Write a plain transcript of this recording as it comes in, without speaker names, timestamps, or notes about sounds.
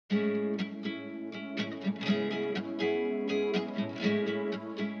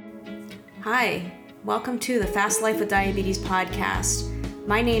Hi, welcome to the Fast Life with Diabetes podcast.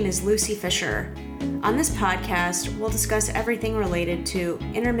 My name is Lucy Fisher. On this podcast, we'll discuss everything related to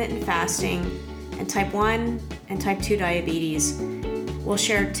intermittent fasting and type 1 and type 2 diabetes. We'll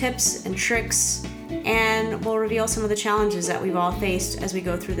share tips and tricks, and we'll reveal some of the challenges that we've all faced as we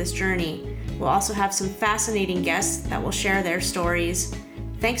go through this journey. We'll also have some fascinating guests that will share their stories.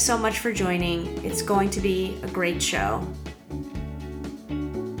 Thanks so much for joining. It's going to be a great show.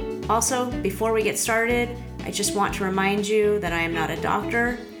 Also, before we get started, I just want to remind you that I am not a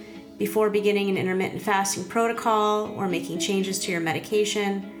doctor. Before beginning an intermittent fasting protocol or making changes to your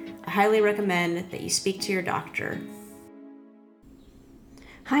medication, I highly recommend that you speak to your doctor.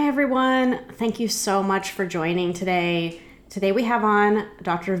 Hi everyone, thank you so much for joining today. Today we have on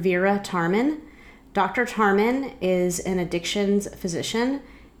Dr. Vera Tarman. Dr. Tarman is an addictions physician,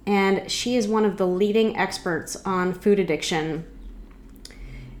 and she is one of the leading experts on food addiction.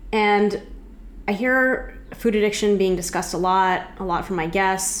 And I hear food addiction being discussed a lot from my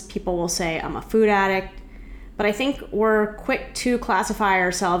guests. People will say, I'm a food addict. But I think we're quick to classify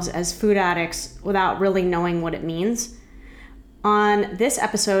ourselves as food addicts without really knowing what it means. On this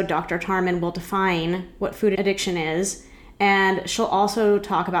episode, Dr. Tarman will define what food addiction is, and she'll also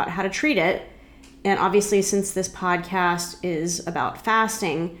talk about how to treat it. And obviously, since this podcast is about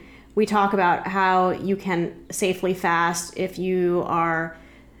fasting, we talk about how you can safely fast if you are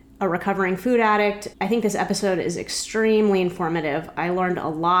a recovering food addict. I think this episode is extremely informative. I learned a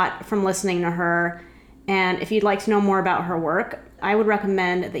lot from listening to her. And if you'd like to know more about her work, I would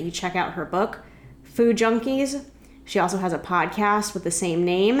recommend that you check out her book, Food Junkies. She also has a podcast with the same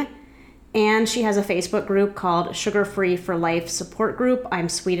name. And she has a Facebook group called Sugar Free for Life Support Group, I'm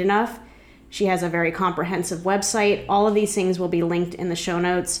Sweet Enough. She has a very comprehensive website. All of these things will be linked in the show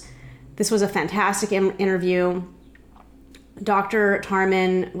notes. This was a fantastic interview. Dr.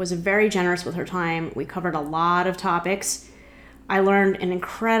 Tarman was very generous with her time. We covered a lot of topics. I learned an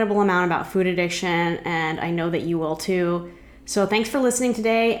incredible amount about food addiction, and I know that you will too. So thanks for listening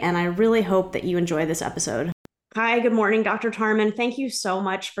today, and I really hope that you enjoy this episode. Hi, good morning, Dr. Tarman. Thank you so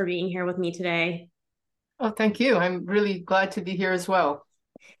much for being here with me today. Oh, thank you. I'm really glad to be here as well.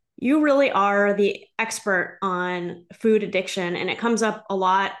 You really are the expert on food addiction, and it comes up a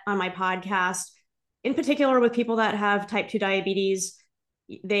lot on my podcast. In particular, with people that have type 2 diabetes,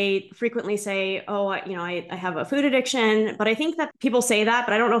 they frequently say, I have a food addiction. But I think that people say that,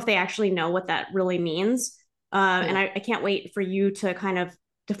 but I don't know if they actually know what that really means. And I can't wait for you to kind of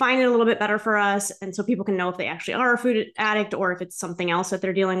define it a little bit better for us. And so people can know if they actually are a food addict or if it's something else that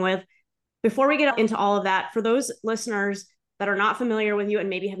they're dealing with. Before we get into all of that, for those listeners that are not familiar with you and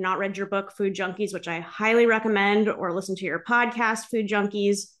maybe have not read your book, Food Junkies, which I highly recommend, or listen to your podcast, Food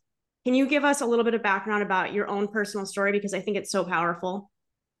Junkies, can you give us a little bit of background about your own personal story? Because I think it's so powerful.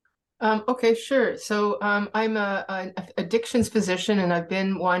 Okay, sure. So I'm an addictions physician, and I've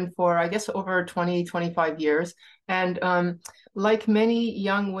been one for, I guess, over 20, 25 years. And like many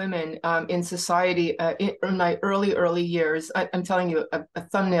young women in society in my early years, I'm telling you a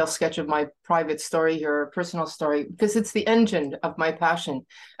thumbnail sketch of my private story here, a personal story, because it's the engine of my passion,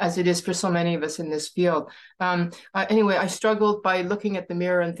 as it is for so many of us in this field. Anyway, I struggled by looking at the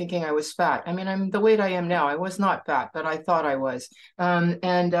mirror and thinking I was fat. I mean, I'm the weight I am now. I was not fat, but I thought I was.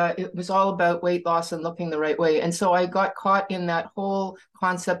 It was all about weight loss and looking the right way. And so I got caught in that whole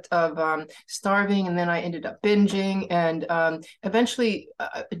concept of starving, and then I ended up binging, and eventually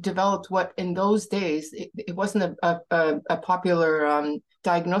developed what in those days, it wasn't a popular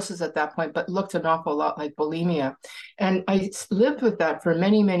diagnosis at that point, but looked an awful lot like bulimia. And I lived with that for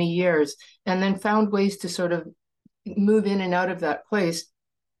many, many years, and then found ways to sort of move in and out of that place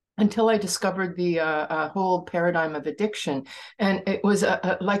until I discovered the whole paradigm of addiction. And it was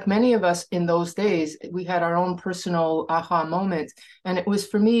like many of us in those days, we had our own personal aha moment. And it was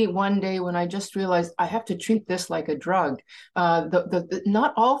for me one day when I just realized I have to treat this like a drug.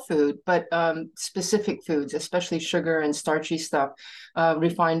 Not all food, but specific foods, especially sugar and starchy stuff,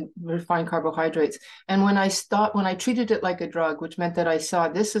 refined carbohydrates. And when I treated it like a drug, which meant that I saw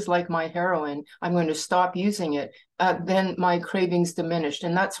this is like my heroin, I'm going to stop using it. Then my cravings diminished.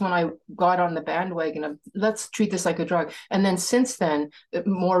 And that's when I got on the bandwagon of let's treat this like a drug. And then since then,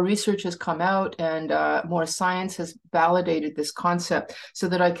 more research has come out, and more science has validated this concept, so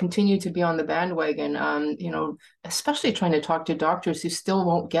that I continue to be on the bandwagon, especially trying to talk to doctors who still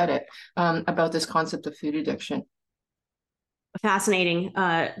won't get it about this concept of food addiction. Fascinating.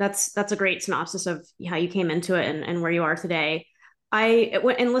 That's a great synopsis of how you came into it and where you are today.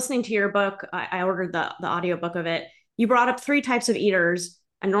 In listening to your book, I ordered the audiobook of it. You brought up 3 types of eaters: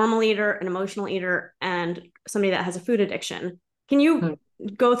 a normal eater, an emotional eater, and somebody that has a food addiction. Can you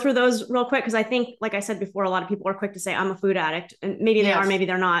go through those real quick? Because I think, like I said before, a lot of people are quick to say, I'm a food addict. And maybe they are, Yes. maybe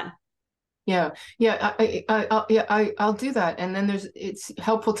they're not. I'll do that. And then it's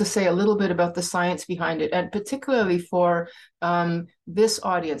helpful to say a little bit about the science behind it, and particularly for this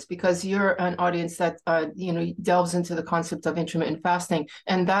audience, because you're an audience that delves into the concept of intermittent fasting,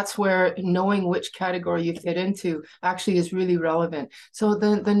 and that's where knowing which category you fit into actually is really relevant. So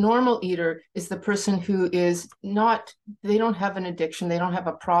the normal eater is the person who is not, they don't have an addiction, they don't have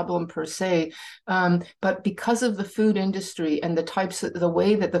a problem per se, but because of the food industry and the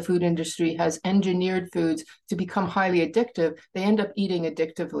way that the food industry has engineered foods to become highly addictive, they end up eating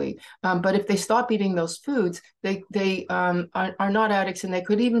addictively. But if they stop eating those foods, they are not addicts, and they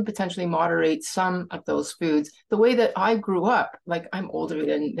could even potentially moderate some of those foods. The way that I grew up, like I'm older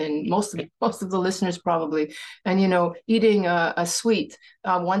than most of the listeners probably, and eating a sweet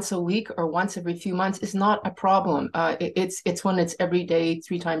once a week or once every few months is not a problem. It's when it's every day,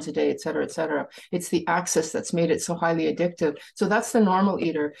 3 times a day, et cetera, et cetera. It's the access that's made it so highly addictive. So that's the normal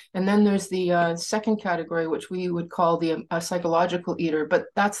eater. And then there's the second category, which we would call the psychological eater, but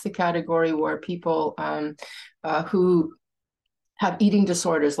that's the category where people who have eating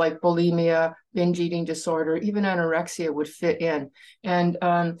disorders like bulimia, binge eating disorder, even anorexia would fit in. And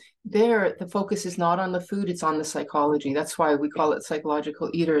there, the focus is not on the food, it's on the psychology. That's why we call it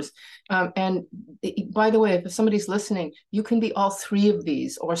psychological eaters. And by the way, if somebody's listening, you can be all three of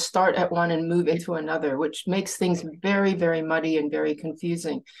these or start at one and move into another, which makes things very, very muddy and very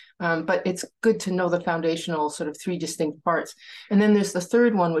confusing. But it's good to know the foundational sort of three distinct parts. And then there's the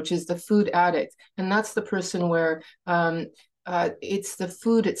third one, which is the food addict. And that's the person where it's the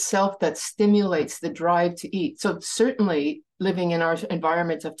food itself that stimulates the drive to eat. So certainly living in our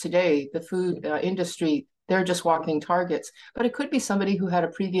environment of today, the food industry, they're just walking targets. But it could be somebody who had a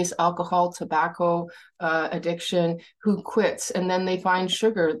previous alcohol, tobacco addiction, who quits, and then they find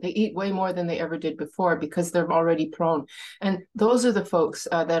sugar. They eat way more than they ever did before because they're already prone. And those are the folks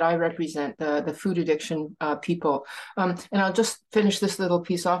that I represent, the food addiction people. And I'll just finish this little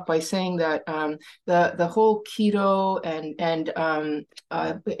piece off by saying that the whole keto and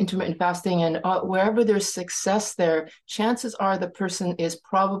intermittent fasting and wherever there's success there, chances are the person is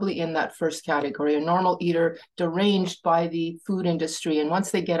probably in that first category, a normal eater deranged by the food industry. And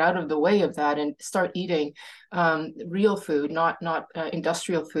once they get out of the way of that and start eating real food, not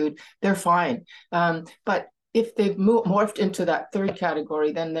industrial food, they're fine. But if they've morphed into that third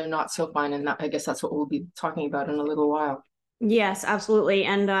category, then they're not so fine. And I guess that's what we'll be talking about in a little while. Yes, absolutely.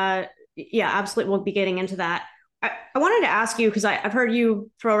 And yeah, absolutely. We'll be getting into that. I wanted to ask you, because I've heard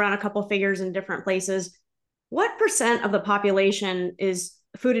you throw around a couple figures in different places. What % of the population is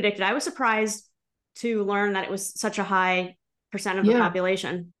food addicted? I was surprised to learn that it was such a high % of the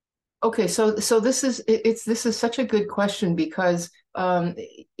population. Okay, so this is such a good question, because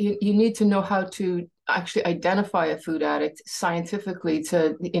you need to know how to actually identify a food addict scientifically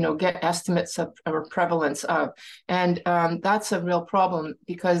to get estimates of or prevalence of, and that's a real problem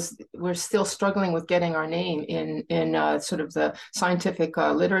because we're still struggling with getting our name in sort of the scientific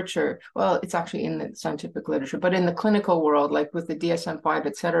literature. Well, it's actually in the scientific literature, but in the clinical world, like with the DSM-5,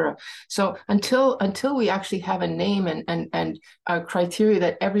 et cetera. So until we actually have a name and a criteria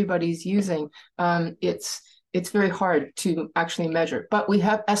that everybody's using, it's very hard to actually measure, but we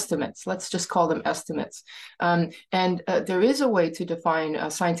have estimates. Let's just call them estimates. And there is a way to define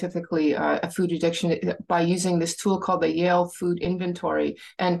scientifically a food addiction by using this tool called the Yale Food Inventory.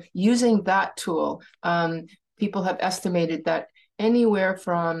 And using that tool, people have estimated that anywhere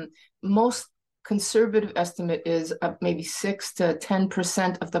from, most conservative estimate is maybe 6 to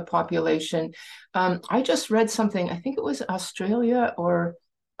 10% of the population. I just read something, I think it was Australia or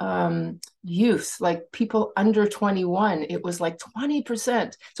youth, like people under 21, it was like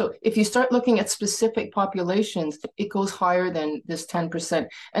 20%. So if you start looking at specific populations, it goes higher than this 10%.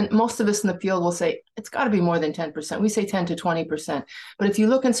 And most of us in the field will say, it's got to be more than 10%. We say 10 to 20%. But if you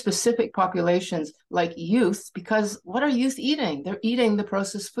look in specific populations like youth, because what are youth eating? They're eating the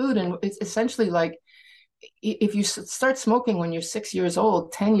processed food. And it's essentially like, if you start smoking when you're 6 years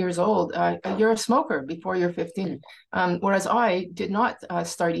old, 10 years old, you're a smoker before you're 15. Whereas I did not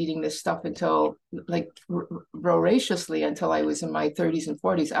start eating this stuff until like voraciously until I was in my 30s and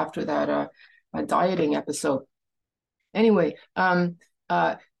 40s after that dieting episode. Anyway,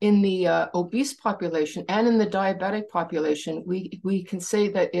 in the obese population and in the diabetic population, we can say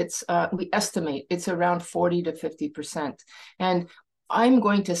that we estimate it's around 40 to 50%. And I'm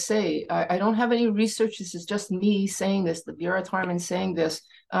going to say, I don't have any research. This is just me saying this, the Vera Tarman saying this.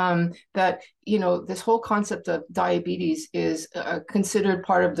 that, this whole concept of diabetes is considered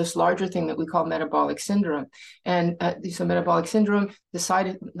part of this larger thing that we call metabolic syndrome. And so metabolic syndrome,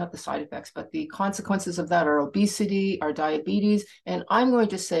 not the side effects, but the consequences of that are obesity, are diabetes. And I'm going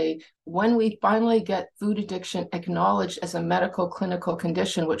to say, when we finally get food addiction acknowledged as a medical clinical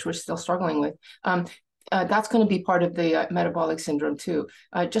condition, which we're still struggling with, that's going to be part of the metabolic syndrome too,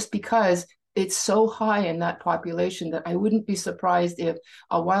 just because it's so high in that population that I wouldn't be surprised if,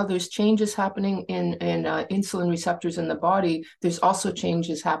 while there's changes happening in insulin receptors in the body, there's also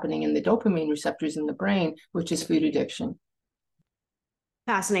changes happening in the dopamine receptors in the brain, which is food addiction.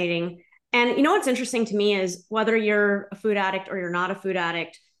 Fascinating. And what's interesting to me is whether you're a food addict or you're not a food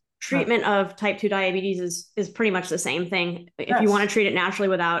addict, treatment of type 2 diabetes is pretty much the same thing if you want to treat it naturally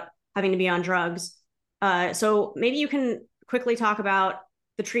without having to be on drugs. So maybe you can quickly talk about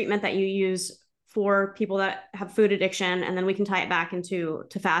the treatment that you use for people that have food addiction, and then we can tie it back into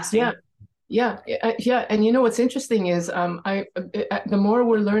fasting. Yeah. And what's interesting is the more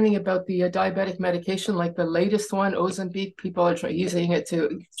we're learning about the diabetic medication, like the latest one, Ozempic, people are using it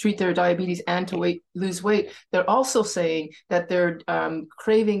to treat their diabetes and to lose weight. They're also saying that their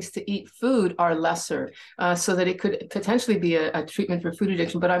cravings to eat food are lesser, so that it could potentially be a treatment for food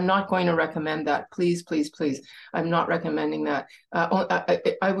addiction. But I'm not going to recommend that. Please, please, please. I'm not recommending that.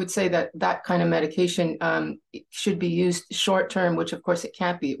 I would say that kind of medication should be used short term, which of course it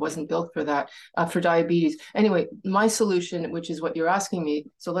can't be. It wasn't built for that. For diabetes. Anyway, my solution, which is what you're asking me,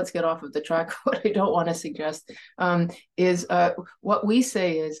 so let's get off of the track. What I don't want to suggest is what we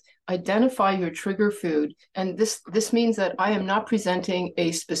say is identify your trigger food. And this means that I am not presenting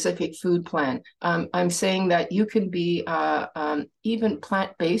a specific food plan. I'm saying that you can be even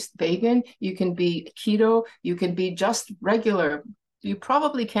plant-based, vegan, you can be keto, you can be just regular. You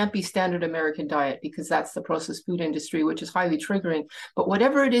probably can't be standard American diet because that's the processed food industry, which is highly triggering. But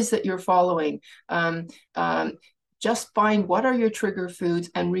whatever it is that you're following, just find what are your trigger foods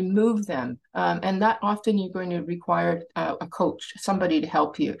and remove them. And that often you're going to require a coach, somebody to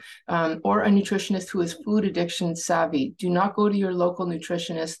help you, or a nutritionist who is food addiction savvy. Do not go to your local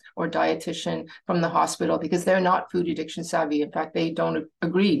nutritionist or dietitian from the hospital because they're not food addiction savvy. In fact, they don't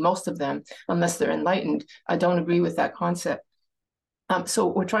agree, most of them, unless they're enlightened, don't agree with that concept. So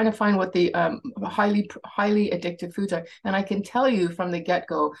we're trying to find what the highly addictive foods are. And I can tell you from the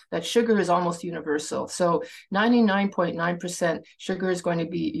get-go that sugar is almost universal. So 99.9% sugar is going to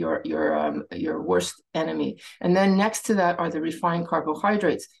be your worst enemy. And then next to that are the refined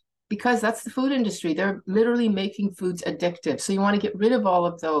carbohydrates, because that's the food industry. They're literally making foods addictive. So you want to get rid of all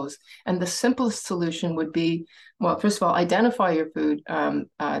of those. And the simplest solution would be, well, first of all, identify your food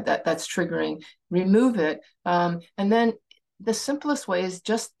that's triggering, remove it, and then the simplest way is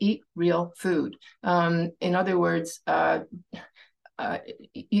just eat real food. In other words, don't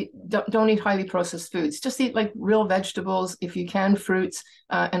eat highly processed foods. Just eat like real vegetables, if you can, fruits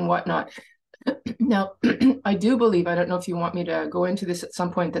and whatnot. Now, I do believe, I don't know if you want me to go into this at some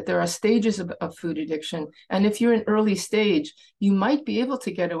point, that there are stages of food addiction. And if you're in early stage, you might be able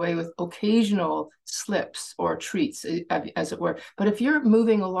to get away with occasional slips or treats, as it were. But if you're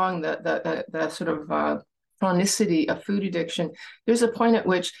moving along the sort of chronicity of food addiction, there's a point at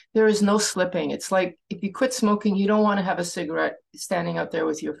which there is no slipping. It's like if you quit smoking, you don't want to have a cigarette standing out there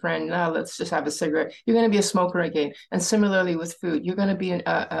with your friend. Now let's just have a cigarette. You're going to be a smoker again. And similarly with food, you're going to be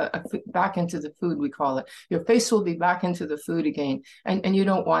back into the food, we call it. Your face will be back into the food again. And you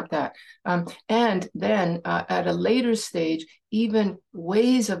don't want that. And then at a later stage, even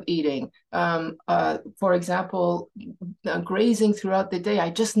ways of eating, for example, grazing throughout the day. I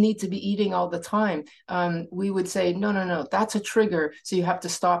just need to be eating all the time. We would say, no, that's a trigger. So you have to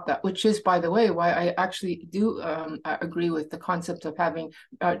stop that, which is, by the way, why I actually do agree with the concept of having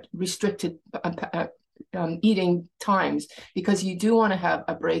restricted eating times, because you do want to have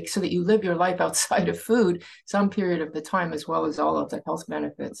a break so that you live your life outside of food some period of the time, as well as all of the health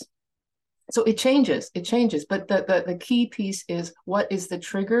benefits. So it changes, but the key piece is, what is the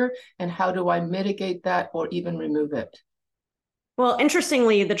trigger and how do I mitigate that or even remove it? Well,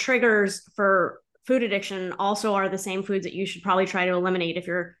 interestingly, the triggers for food addiction also are the same foods that you should probably try to eliminate if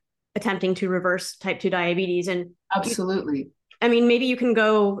you're attempting to reverse type 2 diabetes. And absolutely. I mean, maybe you can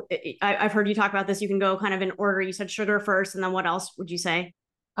go, I've heard you talk about this, you can go kind of in order. You said sugar first, and then what else would you say?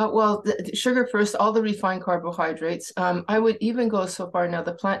 Well, the sugar first, all the refined carbohydrates. I would even go so far now.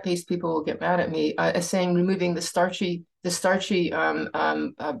 The plant-based people will get mad at me as saying removing the starchy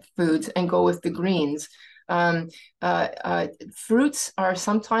foods and go with the greens. Um, Fruits are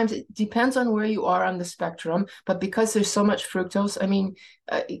sometimes, it depends on where you are on the spectrum, but because there's so much fructose, I mean,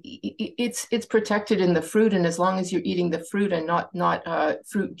 it's protected in the fruit, and as long as you're eating the fruit and not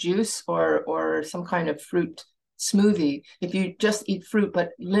fruit juice or some kind of fruit smoothie, if you just eat fruit but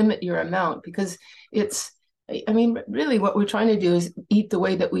limit your amount, because it's I mean, really, what we're trying to do is eat the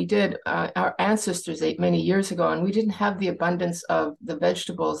way that we did. Our ancestors ate many years ago, and we didn't have the abundance of the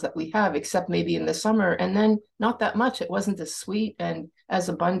vegetables that we have, except maybe in the summer, and then not that much. It wasn't as sweet and as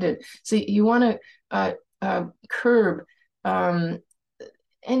abundant. So you want to curb um,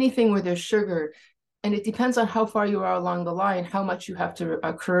 anything where there's sugar, and it depends on how far you are along the line, how much you have to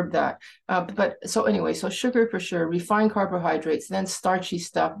curb that. But so anyway, so sugar for sure, refined carbohydrates, then starchy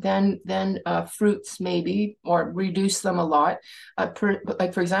stuff, then fruits maybe, or reduce them a lot.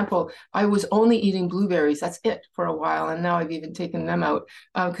 Like for example, I was only eating blueberries. That's it for a while, and now I've even taken them out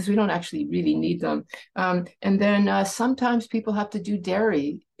because we don't actually really need them. And then sometimes people have to do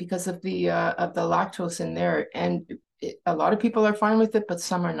dairy because of the lactose in there, and a lot of people are fine with it, but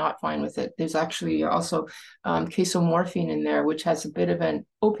some are not fine with it. There's actually also casomorphine in there, which has a bit of an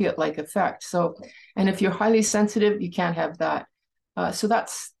opiate-like effect. So, and if you're highly sensitive, you can't have that. So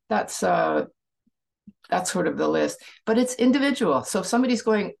that's sort of the list. But it's individual. So if somebody's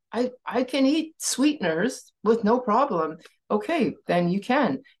going, I can eat sweeteners with no problem. Okay, then you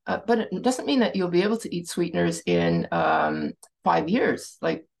can. But it doesn't mean that you'll be able to eat sweeteners in 5 years.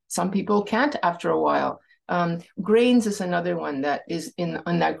 Like some people can't after a while. Grains is another one that is in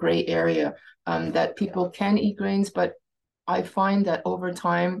that gray area, that people can eat grains, but I find that over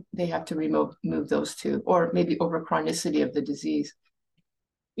time they have to remove those two, or maybe over chronicity of the disease.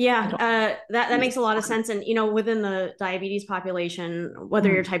 Yeah, that makes a lot of sense. And within the diabetes population,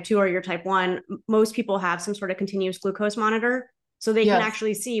 whether you're type 2 or you're type 1, most people have some sort of continuous glucose monitor, so they can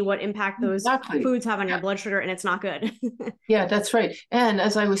actually see what impact those foods have on your blood sugar, and it's not good. Yeah, that's right. And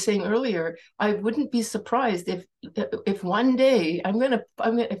as I was saying earlier, I wouldn't be surprised if one day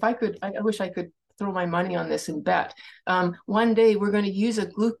if I could, I wish I could throw my money on this and bet. One day we're going to use a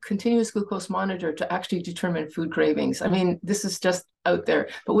continuous glucose monitor to actually determine food cravings. I mean, this is just out there,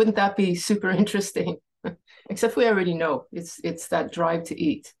 but wouldn't that be super interesting? Except we already know it's that drive to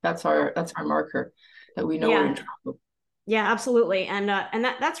eat. That's our marker that we know we're in trouble. Yeah, absolutely. And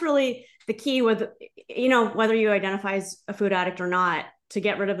that's really the key with, whether you identify as a food addict or not, to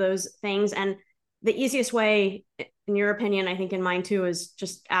get rid of those things. And the easiest way, in your opinion, I think in mine too, is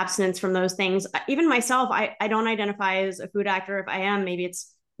just abstinence from those things. Even myself, I don't identify as a food addict, or if I am, maybe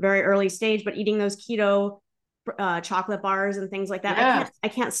it's very early stage, but eating those keto chocolate bars and things like that, I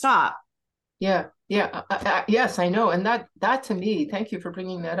can't stop. Yeah. Yes, I know. And that to me, thank you for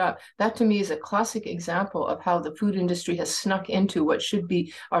bringing that up. That to me is a classic example of how the food industry has snuck into what should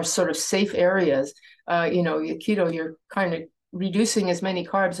be our sort of safe areas. Keto, you're kind of reducing as many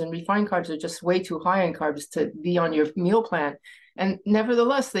carbs, and refined carbs are just way too high in carbs to be on your meal plan. And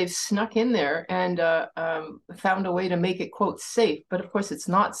nevertheless, they've snuck in there and found a way to make it, quote, safe. But of course, it's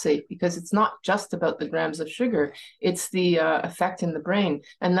not safe, because it's not just about the grams of sugar. It's the effect in the brain.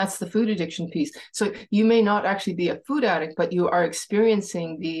 And that's the food addiction piece. So you may not actually be a food addict, but you are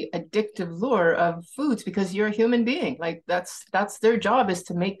experiencing the addictive lure of foods because you're a human being. Like that's their job, is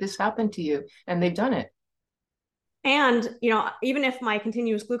to make this happen to you. And they've done it. And, even if my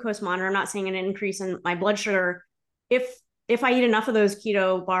continuous glucose monitor, I'm not seeing an increase in my blood sugar, if I eat enough of those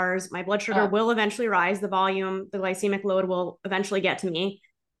keto bars, my blood sugar will eventually rise. The volume, the glycemic load will eventually get to me.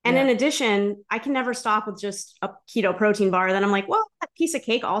 And in addition, I can never stop with just a keto protein bar. Then I'm like, well, that piece of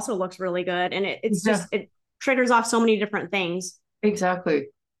cake also looks really good. And it triggers off so many different things. Exactly.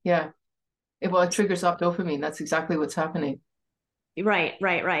 Yeah. It triggers off dopamine. That's exactly what's happening.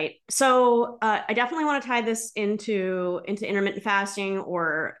 Right. So I definitely want to tie this into intermittent fasting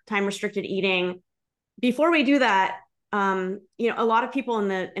or time restricted eating. Before we do that, a lot of people in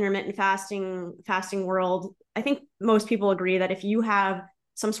the intermittent fasting world, I think most people agree that if you have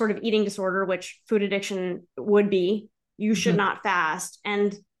some sort of eating disorder, which food addiction would be, you should not fast.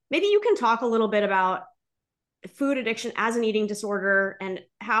 And maybe you can talk a little bit about food addiction as an eating disorder, and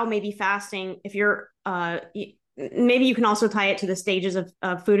how maybe fasting, if you're maybe you can also tie it to the stages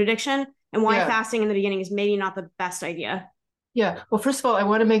of food addiction, and why fasting in the beginning is maybe not the best idea. Yeah. Well, first of all, I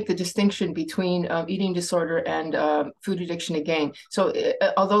want to make the distinction between eating disorder and food addiction again. So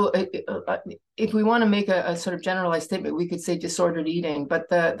although if we want to make a sort of generalized statement, we could say disordered eating, but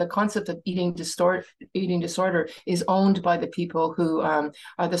the concept of eating disorder is owned by the people who are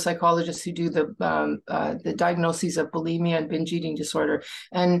the psychologists who do the diagnoses of bulimia and binge eating disorder,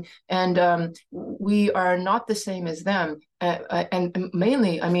 and we are not the same as them. And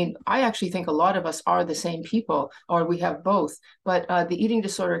mainly, I mean, I actually think a lot of us are the same people, or we have both. But the eating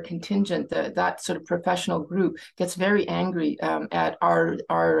disorder contingent, that sort of professional group, gets very angry at our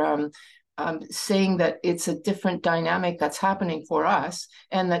saying that it's a different dynamic that's happening for us,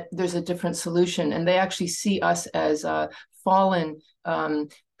 and that there's a different solution. And they actually see us as fallen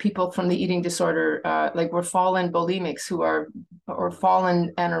people from the eating disorder, like we're fallen bulimics who are, or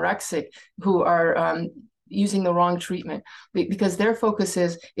fallen anorexic who are using the wrong treatment, because their focus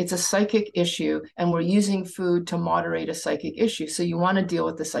is it's a psychic issue and we're using food to moderate a psychic issue. So you want to deal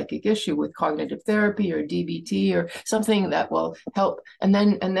with the psychic issue with cognitive therapy or DBT or something that will help, and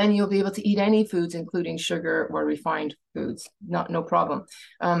then you'll be able to eat any foods, including sugar or refined foods, no problem.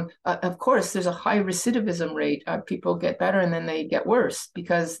 Of course, there's a high recidivism rate. People get better and then they get worse,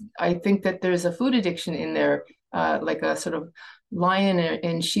 because I think that there's a food addiction in there, like a sort of lion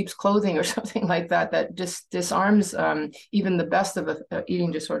in sheep's clothing or something like that, that just disarms even the best of a eating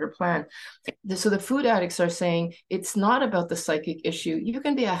disorder plan. So the food addicts are saying it's not about the psychic issue. You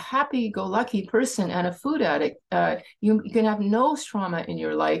can be a happy-go-lucky person and a food addict. You can have no trauma in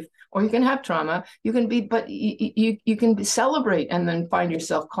your life, or you can have trauma. You can be, but you can celebrate and then find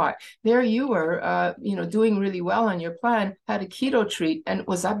yourself caught. There you were, doing really well on your plan, had a keto treat, and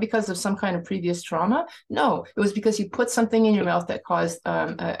was that because of some kind of previous trauma? No, it was because you put something in your mouth that caused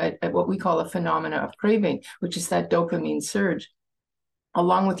what we call a phenomena of craving, which is that dopamine surge,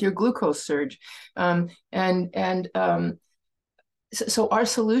 along with your glucose surge. So our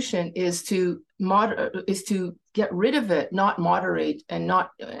solution is to get rid of it, not moderate, and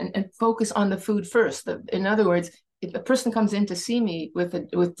focus on the food first. In other words, if a person comes in to see me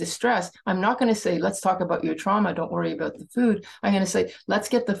with distress, I'm not going to say, let's talk about your trauma, don't worry about the food. I'm going to say, let's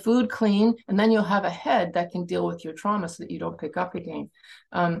get the food clean, and then you'll have a head that can deal with your trauma so that you don't pick up again.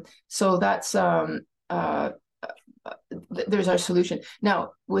 So that's there's our solution.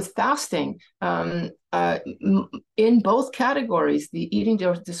 Now, with fasting, in both categories, the eating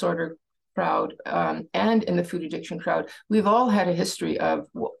disorder crowd and in the food addiction crowd, we've all had a history of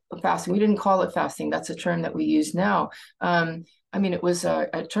fasting. We didn't call it fasting. That's a term that we use now. I mean, it was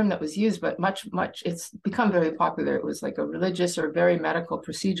a term that was used, but it's become very popular. It was like a religious or very medical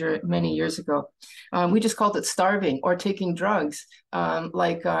procedure many years ago. We just called it starving or taking drugs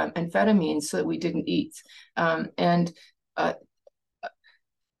like amphetamines so that we didn't eat.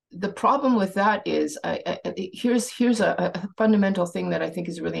 The problem with that is, here's a fundamental thing that I think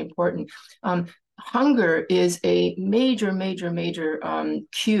is really important. Hunger is a major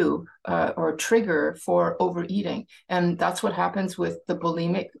cue or trigger for overeating, and that's what happens with the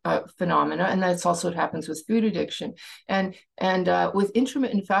bulimic phenomena, and that's also what happens with food addiction. And with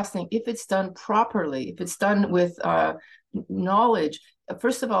intermittent fasting, if it's done properly, if it's done with knowledge,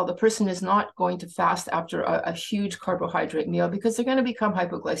 first of all, the person is not going to fast after a huge carbohydrate meal, because they're going to become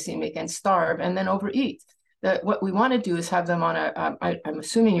hypoglycemic and starve and then overeat. What we want to do is have them on I'm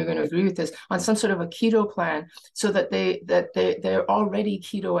assuming you're going to agree with this, on some sort of a keto plan, so that they're already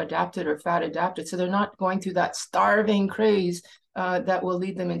keto adapted or fat adapted, so they're not going through that starving craze that will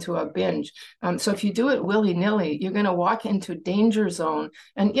lead them into a binge. So if you do it willy-nilly, you're going to walk into danger zone.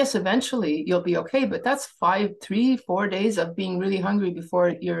 And yes, eventually you'll be okay, but that's 3-4 days of being really hungry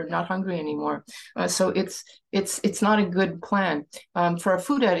before you're not hungry anymore. So it's not a good plan for a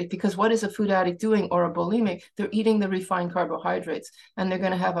food addict, because what is a food addict doing, or a bulimic? They're eating the refined carbohydrates, and they're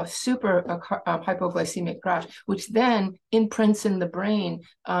going to have a super hypoglycemic crash, which then imprints in the brain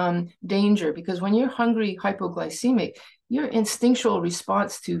danger, because when you're hungry hypoglycemic, your instinctual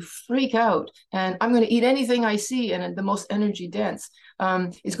response to freak out and I'm going to eat anything I see and the most energy dense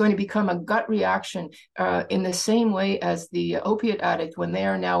is going to become a gut reaction in the same way as the opiate addict, when they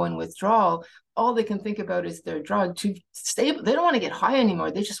are now in withdrawal. All they can think about is their drug to stable. They don't want to get high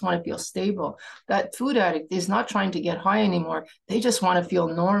anymore. They just want to feel stable. That food addict is not trying to get high anymore. They just want to feel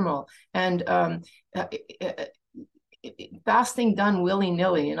normal. And fasting done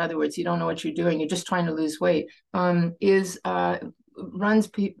willy-nilly, in other words, you don't know what you're doing, you're just trying to lose weight,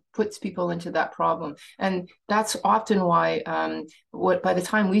 puts people into that problem. And that's often why by the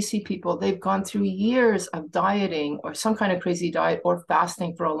time we see people, they've gone through years of dieting or some kind of crazy diet, or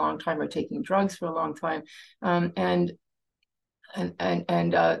fasting for a long time, or taking drugs for a long time.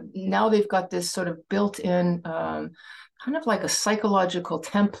 now they've got this sort of built-in kind of like a psychological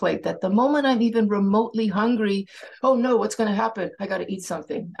template that the moment I'm even remotely hungry, oh no, what's going to happen? I got to eat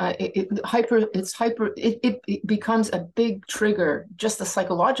something. It becomes a big trigger, just a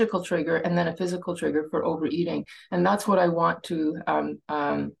psychological trigger, and then a physical trigger for overeating. And that's what I want to.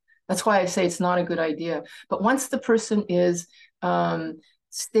 That's why I say it's not a good idea. But once the person is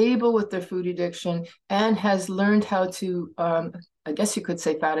stable with their food addiction and has learned how to I guess you could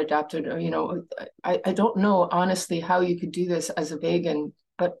say fat adapted, or, I don't know honestly how you could do this as a vegan,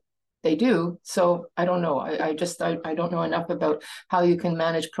 but they do. So I don't know. I don't know enough about how you can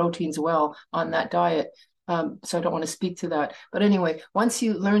manage proteins well on that diet. So I don't want to speak to that. But anyway, once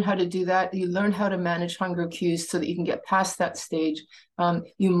you learn how to do that, you learn how to manage hunger cues so that you can get past that stage.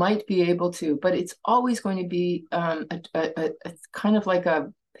 You might be able to, but it's always going to be a kind of like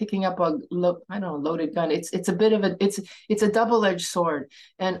a picking up a I don't know, loaded gun. It's a bit of it's a double-edged sword,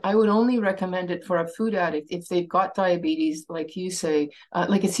 and I would only recommend it for a food addict if they've got diabetes, like you say,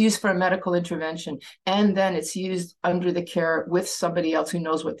 like it's used for a medical intervention, and then it's used under the care with somebody else who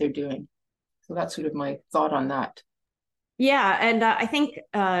knows what they're doing. So that's sort of my thought on that. Yeah, and I think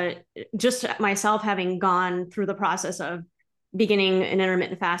just myself having gone through the process of beginning an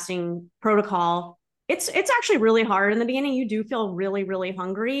intermittent fasting protocol, it's actually really hard in the beginning. You do feel really, really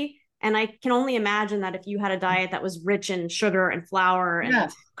hungry. And I can only imagine that if you had a diet that was rich in sugar and flour and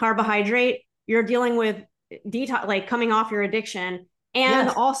Yes. carbohydrate, you're dealing with detox, like coming off your addiction and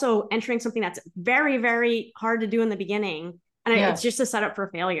Yes. also entering something that's very, very hard to do in the beginning. And it's Yes. just a setup for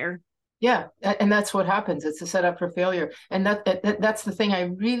failure. Yeah, and that's what happens. It's a setup for failure, and that's the thing I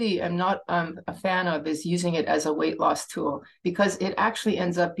really am not a fan of, is using it as a weight loss tool, because it actually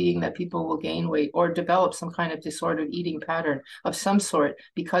ends up being that people will gain weight or develop some kind of disordered eating pattern of some sort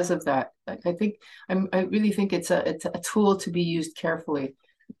because of that. I really think it's a tool to be used carefully.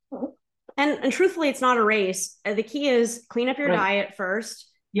 And truthfully, it's not a race. The key is clean up your Right. diet first.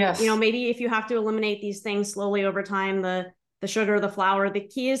 Yes. Maybe if you have to eliminate these things slowly over time, the sugar, the flour, the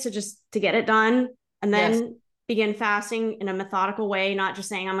key is to get it done and then Yes. begin fasting in a methodical way, not just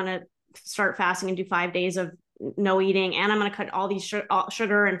saying I'm going to start fasting and do 5 days of no eating and I'm going to cut all these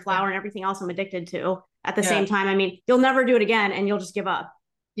sugar and flour and everything else I'm addicted to at the same Yeah. time. I mean, you'll never do it again and you'll just give up.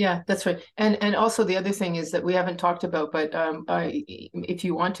 Yeah, that's right. And also the other thing is that we haven't talked about, but if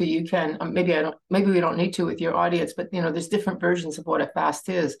you want to, you can. Maybe we don't need to with your audience, but there's different versions of what a fast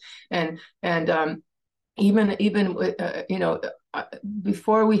is, and even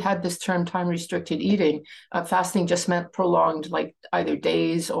before we had this term time restricted eating, fasting just meant prolonged, like either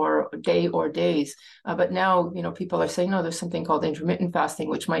days or days. But now, people are saying, no, there's something called intermittent fasting,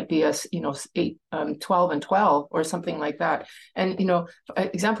 which might be 8, 12 and 12 or something like that. And,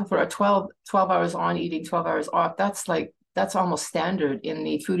 example for a 12 hours on eating, 12 hours off, that's almost standard in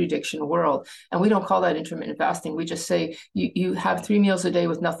the food addiction world. And we don't call that intermittent fasting. We just say you have 3 meals a day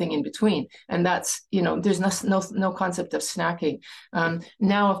with nothing in between. And that's, there's no concept of snacking.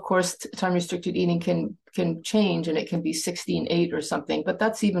 Now, of course, time restricted eating can change, and it can be 16/8 or something, but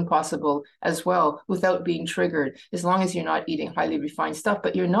that's even possible as well without being triggered, as long as you're not eating highly refined stuff.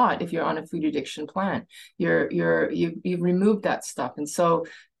 But you're not if you're on a food addiction plan. You've removed that stuff. And so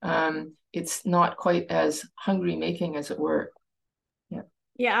it's not quite as hungry making, as it were. Yeah.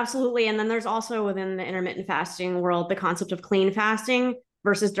 Yeah, absolutely. And then there's also within the intermittent fasting world, the concept of clean fasting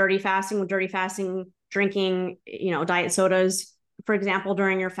versus dirty fasting. With dirty fasting, drinking, diet sodas, for example,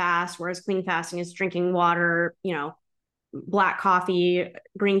 during your fast, whereas clean fasting is drinking water, black coffee,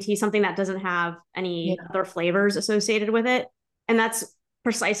 green tea, something that doesn't have any other flavors associated with it. And that's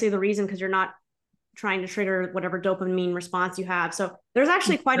precisely the reason, because you're not trying to trigger whatever dopamine response you have. So there's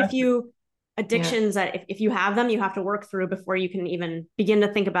actually quite a few addictions that if you have them, you have to work through before you can even begin to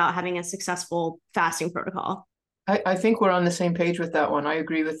think about having a successful fasting protocol. I think we're on the same page with that one. I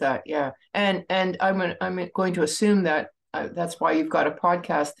agree with that. Yeah. And I'm going to assume that that's why you've got a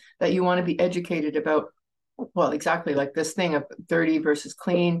podcast, that you want to be educated about, well, exactly like this thing of dirty versus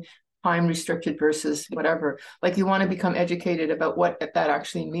clean, time restricted versus whatever. Like, you want to become educated about what that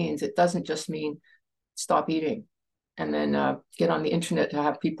actually means. It doesn't just mean stop eating and then get on the internet to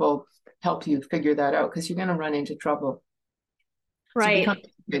have people help you figure that out, because you're going to run into trouble. Right. So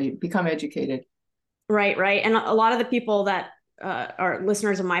become educated. Right. And a lot of the people that are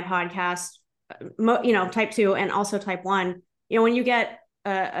listeners of my podcast, type 2 and also type 1, when you get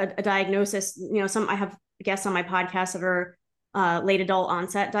a diagnosis, I have guests on my podcast that are late adult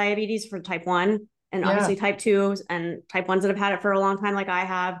onset diabetes for type 1, and obviously type 2s and type 1s that have had it for a long time, like I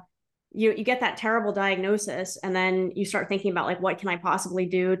have. You get that terrible diagnosis, and then you start thinking about, like, what can I possibly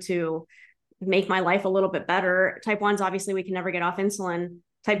do to make my life a little bit better. Type 1s, obviously, we can never get off insulin.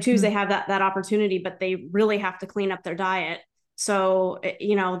 Type 2s, they have that opportunity, but they really have to clean up their diet. So,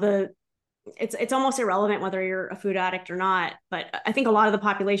 it's almost irrelevant whether you're a food addict or not. But I think a lot of the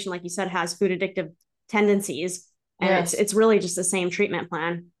population, like you said, has food addictive tendencies, and Yes. it's really just the same treatment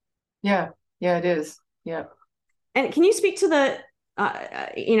plan. Yeah. Yeah, it is. Yeah. And can you speak to the,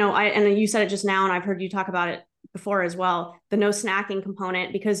 and you said it just now, and I've heard you talk about it before as well, the no snacking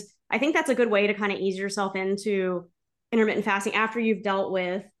component, because I think that's a good way to kind of ease yourself into intermittent fasting after you've dealt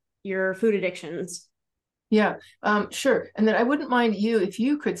with your food addictions. Yeah, sure. And then I wouldn't mind you if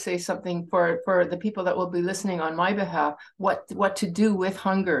you could say something for the people that will be listening on my behalf, what to do with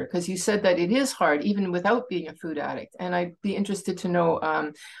hunger, because you said that it is hard even without being a food addict. And I'd be interested to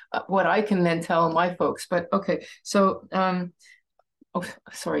know what I can then tell my folks. But okay, so oh,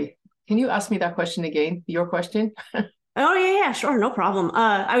 sorry. Can you ask me that question again? Your question? Oh yeah, sure, no problem.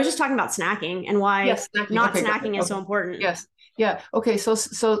 I was just talking about snacking and why Yes, snacking. not Okay, got it. snacking is so Okay. important. Yes. Yeah. Okay. So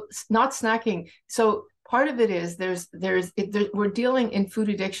not snacking. So part of it is we're dealing in food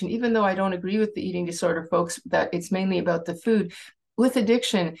addiction, even though I don't agree with the eating disorder folks that it's mainly about the food. With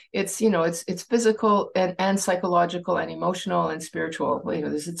addiction, it's physical and psychological and emotional and spiritual.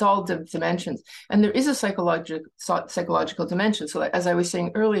 It's all dimensions, and there is a psychological dimension. So as I was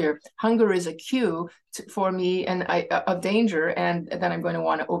saying earlier, hunger is a cue for me and of danger, and then I'm going to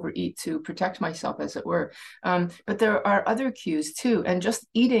want to overeat to protect myself, as it were. But there are other cues too, and just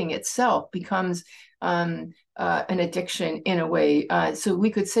eating itself becomes an addiction in a way. So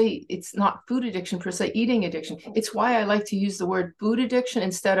we could say it's not food addiction per se, eating addiction. It's why I like to use the word food addiction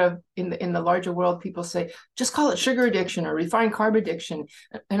instead of in the larger world, people say, just call it sugar addiction or refined carb addiction.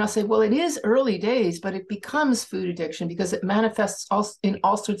 And I'll say, well, it is early days, but it becomes food addiction because it manifests in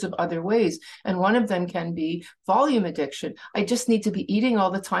all sorts of other ways. And one of them can be volume addiction. I just need to be eating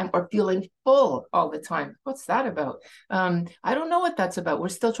all the time or feeling full all the time. What's that about? I don't know what that's about. We're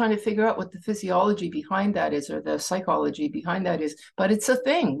still trying to figure out what the physiology behind that is, or the psychology behind that is, but it's a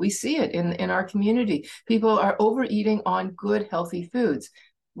thing. We see it in our community. People are overeating on good, healthy foods.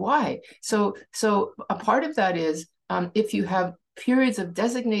 Why? So a part of that is if you have periods of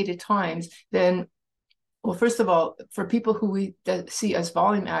designated times, then well, first of all, for people who we see as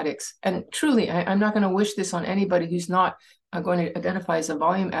volume addicts, and truly, I'm not going to wish this on anybody who's not going to identify as a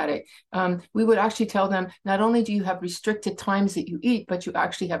volume addict, we would actually tell them, not only do you have restricted times that you eat, but you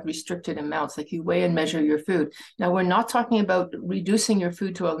actually have restricted amounts, like you weigh and measure your food. Now, we're not talking about reducing your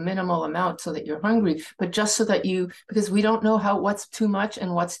food to a minimal amount so that you're hungry, but just so that because we don't know what's too much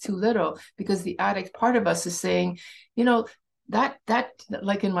and what's too little, because the addict part of us is saying, that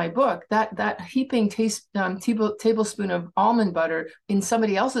like in my book, that heaping tablespoon of almond butter in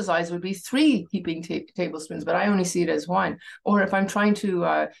somebody else's eyes would be 3 heaping tablespoons, but I only see it as 1. Or if I'm trying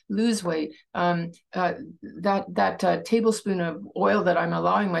to lose weight, that tablespoon of oil that I'm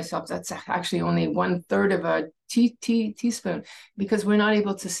allowing myself, that's actually only 1/3 of a teaspoon, because we're not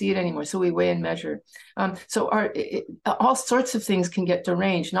able to see it anymore. So we weigh and measure. So all sorts of things can get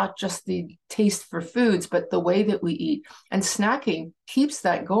deranged, not just the taste for foods, but the way that we eat. And snacking keeps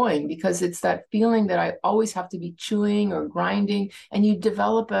that going, because it's that feeling that I always have to be chewing or grinding, and you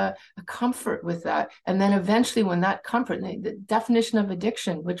develop a comfort with that. And then eventually when that comfort, the definition of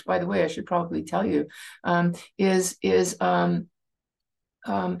addiction, which by the way, I should probably tell you, is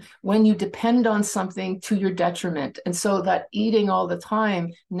when you depend on something to your detriment. And so that eating all the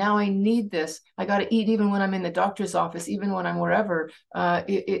time, now I need this, I got to eat even when I'm in the doctor's office, even when I'm wherever,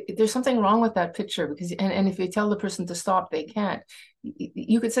 there's something wrong with that picture, because and if you tell the person to stop, they can't.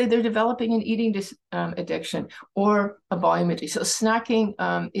 You could say they're developing an eating addiction or a volume addiction. So snacking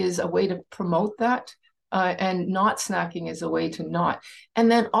is a way to promote that, and not snacking is a way to not.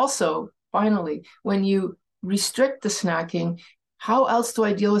 And then also, finally, when you restrict the snacking, how else do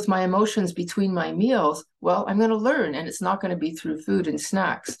I deal with my emotions between my meals? Well, I'm going to learn, and it's not going to be through food and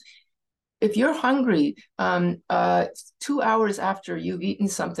snacks. If you're hungry 2 hours after you've eaten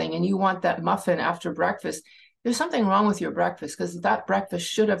something and you want that muffin after breakfast, there's something wrong with your breakfast, because that breakfast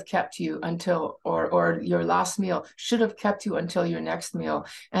should have kept you until, or your last meal should have kept you until your next meal.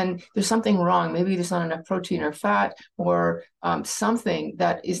 And there's something wrong. Maybe there's not enough protein or fat, or something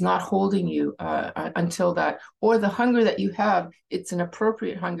that is not holding you until that. Or the hunger that you have, it's an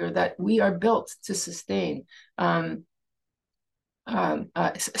appropriate hunger that we are built to sustain.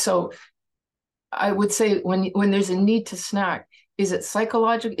 So I would say when there's a need to snack, is it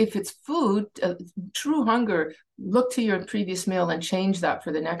psychological? If it's food, true hunger, look to your previous meal and change that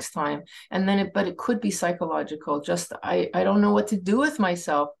for the next time. And then, but it could be psychological. Just I don't know what to do with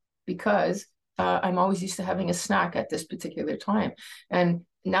myself, because I'm always used to having a snack at this particular time. And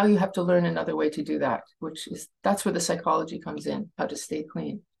now you have to learn another way to do that, that's where the psychology comes in, how to stay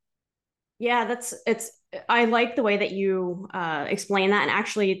clean. Yeah, I like the way that you explain that. And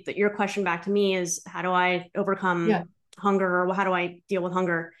actually, your question back to me is, how do I Yeah, overcome hunger, or how do I deal with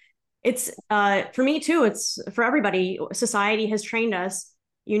hunger? It's for me too. It's for everybody. Society has trained us.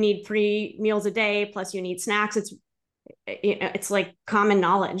 You need 3 meals a day, plus you need snacks. It's like common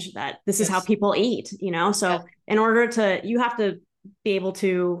knowledge that this is how yes, people eat. yes, So in order to, you have to be able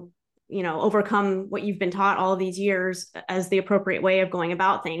to, overcome what you've been taught all of these years as the appropriate way of going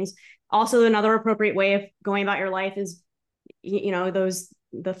about things. Also, another appropriate way of going about your life is,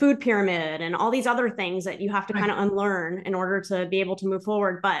 the food pyramid and all these other things that you have to kind right, of unlearn in order to be able to move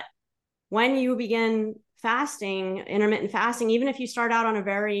forward. But when you begin fasting, intermittent fasting, even if you start out on a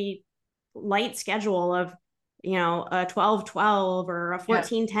very light schedule of, a 12-12 or a yeah,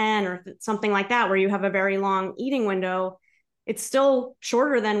 14-10 or something like that, where you have a very long eating window, it's still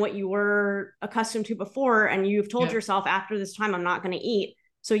shorter than what you were accustomed to before. And you've told yeah, yourself, after this time, I'm not going to eat.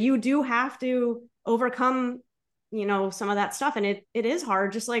 So you do have to overcome, some of that stuff. And it is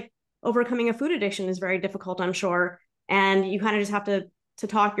hard, just like overcoming a food addiction is very difficult, I'm sure. And you kind of just have to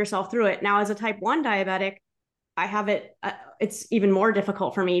talk yourself through it. Now, as a type 1 diabetic, I have it's even more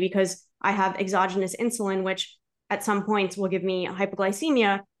difficult for me because I have exogenous insulin, which at some points will give me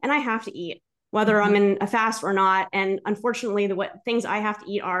hypoglycemia, and I have to eat, whether I'm mhm, in a fast or not. And unfortunately, what things I have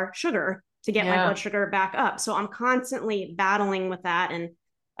to eat are sugar to get my yeah, blood sugar back up. So I'm constantly battling with that. And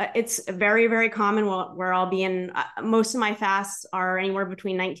it's very, very common where I'll be in, most of my fasts are anywhere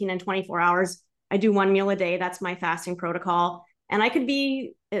between 19 and 24 hours. I do 1 meal a day. That's my fasting protocol. And I could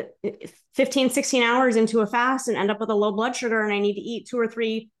be 15, 16 hours into a fast and end up with a low blood sugar, and I need to eat 2 or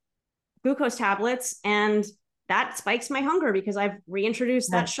 3 glucose tablets. And that spikes my hunger because I've reintroduced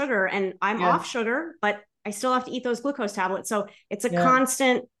yeah, that sugar, and I'm yeah, off sugar, but I still have to eat those glucose tablets. So yeah,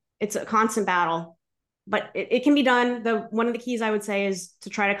 it's a constant battle, but it can be done. One of the keys I would say is to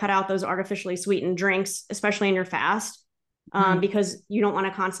try to cut out those artificially sweetened drinks, especially in your fast, mhm, because you don't want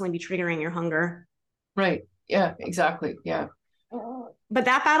to constantly be triggering your hunger. right, yeah, exactly, yeah, But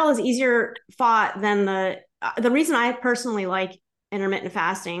that battle is easier fought than the reason I personally like intermittent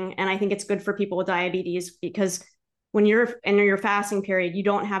fasting, and I think it's good for people with diabetes, because when you're in your fasting period, you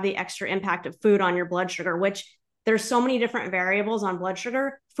don't have the extra impact of food on your blood sugar, which there's so many different variables on blood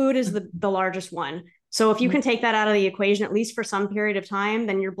sugar. Food is the largest one. So if you mhm, can take that out of the equation, at least for some period of time,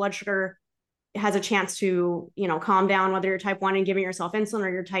 then your blood sugar has a chance to, calm down, whether you're type 1 and giving yourself insulin, or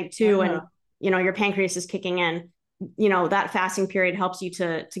you're type 2 and, yeah, your pancreas is kicking in. That fasting period helps you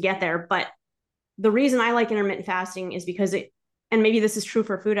to get there. But the reason I like intermittent fasting is because and maybe this is true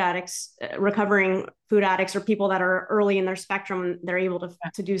for food addicts, recovering food addicts, or people that are early in their spectrum, they're able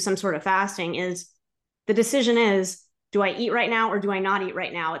to do some sort of fasting, is the decision is, do I eat right now or do I not eat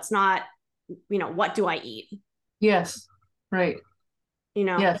right now? It's not, what do I eat? yes, right,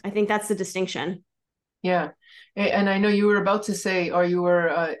 yes. I think that's the distinction. Yeah. And I know you were about to say, or you were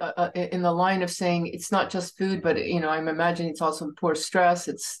in the line of saying it's not just food, but I'm imagining it's also poor stress.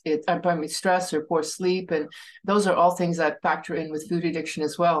 I mean, stress or poor sleep, and those are all things that factor in with food addiction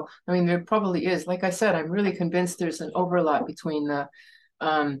as well. I mean, there probably is. Like I said, I'm really convinced there's an overlap between the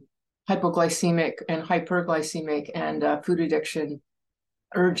um, hypoglycemic and hyperglycemic and food addiction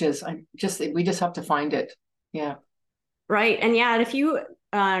urges. We just have to find it. Yeah. Right. And yeah, and if you,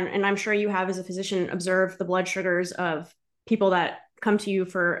 and I'm sure you have as a physician, observed the blood sugars of people that come to you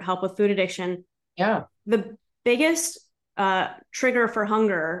for help with food addiction. Yeah. The biggest trigger for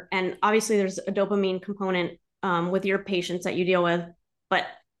hunger, and obviously there's a dopamine component with your patients that you deal with, but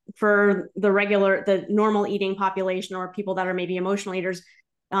for the normal eating population, or people that are maybe emotional eaters,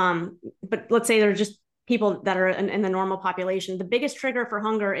 but let's say they're just people that are in the normal population, the biggest trigger for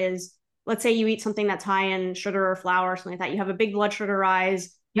hunger is, let's say you eat something that's high in sugar or flour or something like that, you have a big blood sugar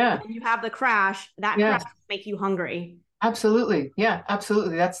rise, Yeah. and then you have the crash, that Yeah. crash will make you hungry. Absolutely. Yeah,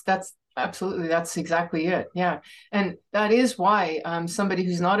 absolutely. That's absolutely that's exactly it. Yeah. And that is why somebody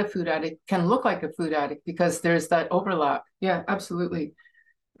who's not a food addict can look like a food addict, because there's that overlap. Yeah, absolutely.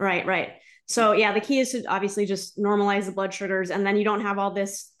 Right, right. So yeah, the key is to obviously just normalize the blood sugars, and then you don't have all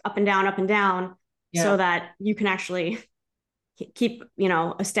this up and down, so Yeah. that you can actually keep,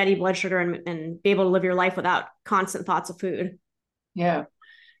 a steady blood sugar, and be able to live your life without constant thoughts of food. Yeah.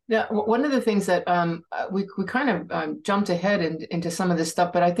 Yeah, one of the things that we kind of jumped ahead into some of this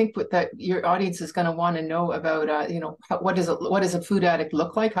stuff, but I think that your audience is going to want to know about what does a food addict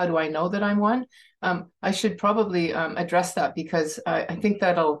look like? How do I know that I'm one? I should probably address that, because I think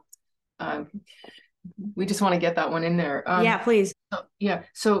that'll um, We just want to get that one in there. Yeah, please. Yeah.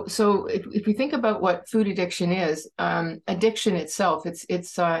 So if we think about what food addiction is, addiction itself,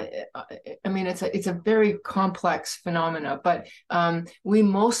 I mean, it's a very complex phenomena, but we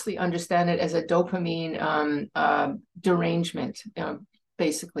mostly understand it as a dopamine derangement.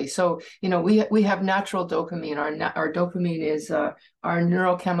 Basically, so we have natural dopamine. Our dopamine is our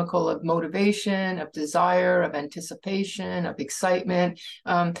neurochemical of motivation, of desire, of anticipation, of excitement,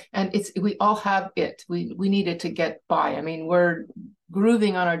 and we all have it. We need it to get by. I mean, we're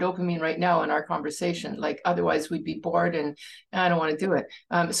grooving on our dopamine right now in our conversation. Like otherwise, we'd be bored, and I don't want to do it.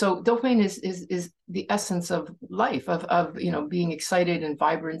 So dopamine is the essence of life, of being excited and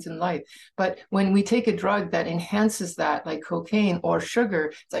vibrant in life. But when we take a drug that enhances that, like cocaine or sugar,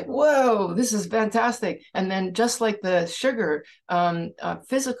 it's like, whoa, this is fantastic. And then just like the sugar,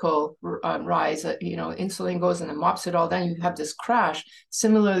 physical rise, insulin goes and then mops it all down. You have this crash.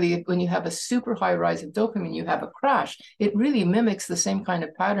 Similarly, when you have a super high rise of dopamine, you have a crash. It really mimics the same kind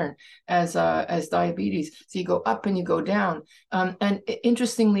of pattern as diabetes. So you go up and you go down. And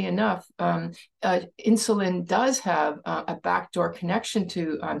interestingly enough, insulin does have a backdoor connection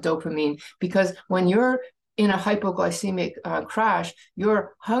to dopamine, because when you're in a hypoglycemic crash,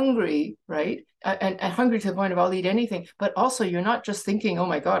 you're hungry, right? And hungry to the point of I'll eat anything, but also you're not just thinking, oh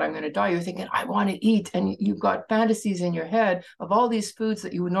my God, I'm going to die. You're thinking, I want to eat. And you've got fantasies in your head of all these foods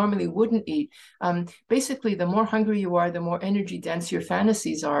that you normally wouldn't eat. Basically, the more hungry you are, the more energy dense your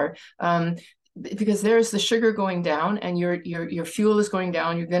fantasies are. Because there's the sugar going down and your fuel is going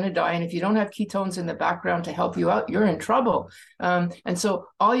down, you're going to die. And if you don't have ketones in the background to help you out, you're in trouble. And so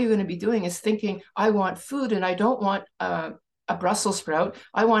all you're going to be doing is thinking, I want food, and I don't want a Brussels sprout.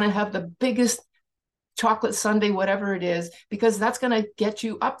 I want to have the biggest chocolate sundae, whatever it is, because that's going to get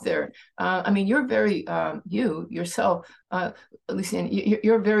you up there. I mean, you're very, you yourself, Lucian,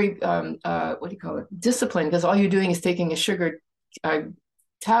 you're very, what do you call it? Disciplined, because all you're doing is taking a sugar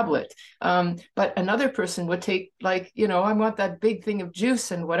tablet. But another person would take, like, I want that big thing of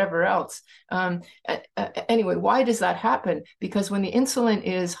juice and whatever else. Anyway, why does that happen? Because when the insulin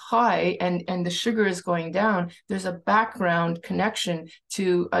is high and the sugar is going down, there's a background connection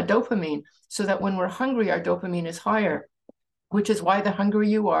to dopamine, so that when we're hungry, our dopamine is higher. Which is why the hungrier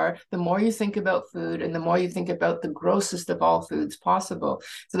you are, the more you think about food, and the more you think about the grossest of all foods possible.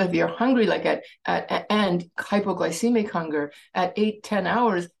 So that if you're hungry, like and hypoglycemic hunger at 8-10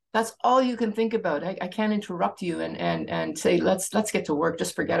 hours, that's all you can think about. I can't interrupt you and say, let's get to work.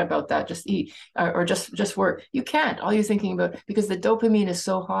 Just forget about that. Just eat or just work. You can't. All you're thinking about, because the dopamine is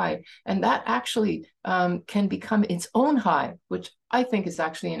so high, and that actually can become its own high, which I think is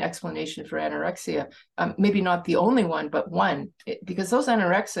actually an explanation for anorexia. Maybe not the only one, but one, because those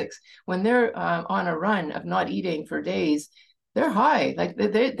anorexics, when they're on a run of not eating for days, they're high. Like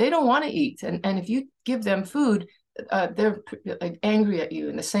they don't want to eat, and if you give them food, they're like angry at you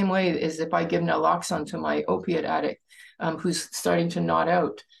in the same way as if I give naloxone to my opiate addict who's starting to nod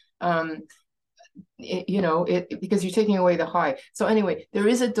out. Because you're taking away the high. So anyway, there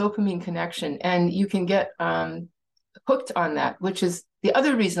is a dopamine connection, and you can get hooked on that, which is the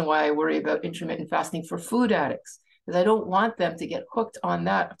other reason why I worry about intermittent fasting for food addicts, because I don't want them to get hooked on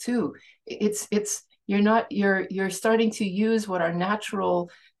that too. You're starting to use what our natural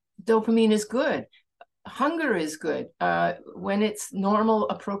dopamine is good. Hunger is good when it's normal,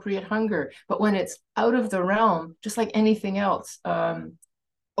 appropriate hunger, but when it's out of the realm, just like anything else,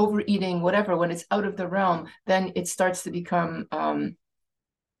 overeating, whatever, when it's out of the realm, then it starts to become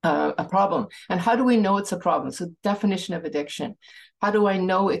a problem. And how do we know it's a problem? So definition of addiction. How do I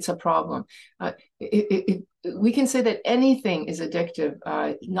know it's a problem? We can say that anything is addictive,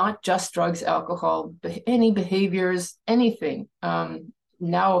 not just drugs, alcohol, any behaviors, anything.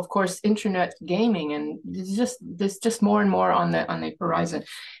 Now, of course, internet gaming, and there's just more and more on the horizon.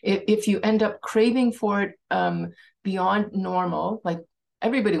 If you end up craving for it beyond normal, like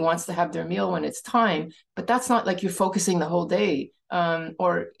everybody wants to have their meal when it's time, but that's not like you're focusing the whole day.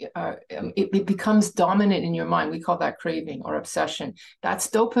 It becomes dominant in your mind. We call that craving or obsession. That's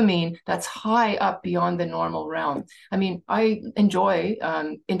dopamine that's high up beyond the normal realm. I mean, I enjoy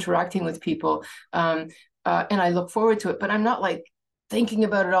interacting with people, and I look forward to it, but I'm not like thinking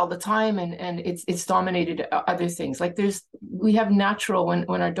about it all the time, and it's dominated other things. Like we have natural,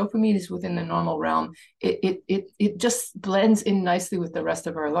 when our dopamine is within the normal realm, it just blends in nicely with the rest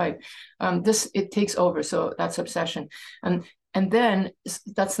of our life. It takes over. So that's obsession. And then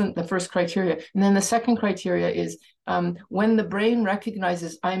that's the first criteria. And then the second criteria is when the brain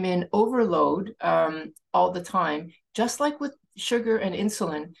recognizes I'm in overload all the time, just like with sugar and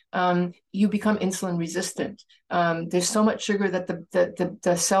insulin, you become insulin resistant. There's so much sugar that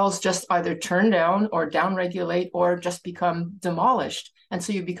the cells just either turn down or downregulate or just become demolished. And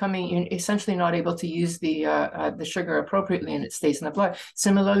so you're essentially not able to use the sugar appropriately, and it stays in the blood.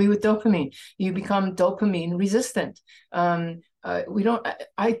 Similarly with dopamine, you become dopamine resistant. We don't.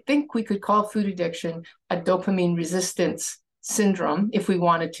 I think we could call food addiction a dopamine resistance syndrome if we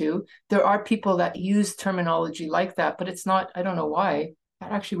wanted to. There are people that use terminology like that, but it's not. I don't know why.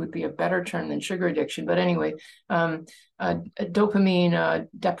 That actually would be a better term than sugar addiction. But anyway, a dopamine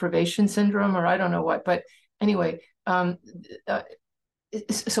deprivation syndrome, or I don't know what. But anyway,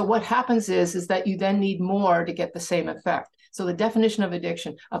 so what happens is that you then need more to get the same effect. So the definition of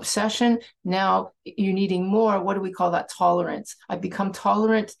addiction, obsession, now you're needing more. What do we call that? Tolerance. I've become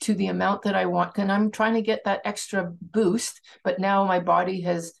tolerant to the amount that I want, and I'm trying to get that extra boost, but now my body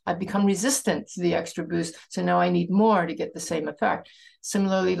I've become resistant to the extra boost. So now I need more to get the same effect.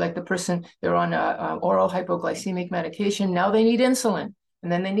 Similarly, like the person, they're on a oral hypoglycemic medication. Now they need insulin,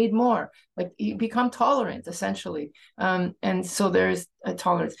 and then they need more. Like you become tolerant, essentially. And so there's a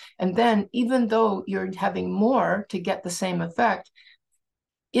tolerance. And then even though you're having more to get the same effect,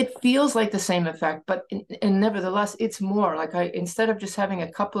 it feels like the same effect, but and nevertheless, it's more. Like instead of just having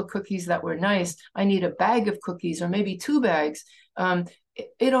a couple of cookies that were nice, I need a bag of cookies or maybe 2 bags.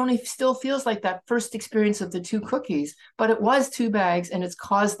 It only still feels like that first experience of the 2 cookies, but it was 2 bags, and it's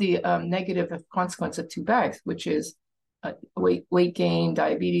caused the negative consequence of 2 bags, which is weight gain,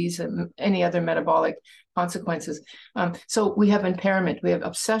 diabetes, and any other metabolic consequences. So we have impairment, we have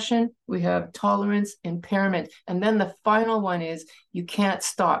obsession, we have tolerance, impairment. And then the final one is you can't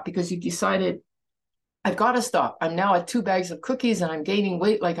stop because you decided, I've got to stop. I'm now at 2 bags of cookies and I'm gaining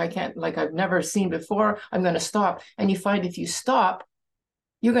weight like I've never seen before. I'm going to stop. And you find if you stop,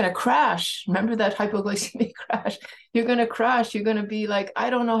 you're going to crash. Remember that hypoglycemic crash? You're going to crash. You're going to be like, I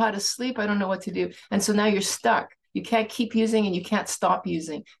don't know how to sleep. I don't know what to do. And so now you're stuck. You can't keep using and you can't stop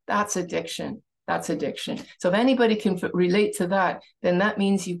using. That's addiction. That's addiction. So if anybody can relate to that, then that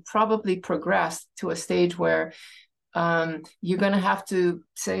means you probably progressed to a stage where you're going to have to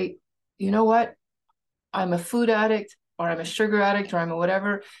say, you know what? I'm a food addict, or I'm a sugar addict, or I'm a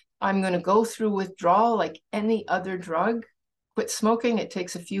whatever. I'm going to go through withdrawal like any other drug. Quit smoking. It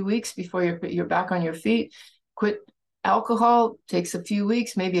takes a few weeks before you're back on your feet. Quit alcohol, takes a few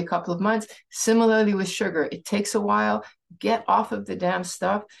weeks, maybe a couple of months. Similarly with sugar, it takes a while. Get off of the damn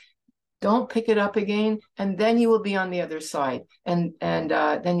stuff. Don't pick it up again, and then you will be on the other side, and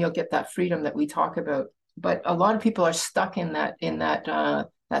then you'll get that freedom that we talk about. But a lot of people are stuck in that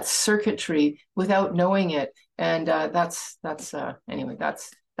circuitry without knowing it, and that's anyway.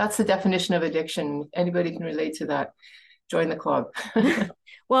 That's the definition of addiction. Anybody can relate to that. Join the club.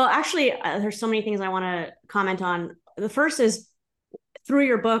 Well, actually, there's so many things I want to comment on. The first is through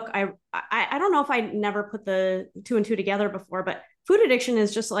your book. I don't know if I never put the 2 and 2 together before, but food addiction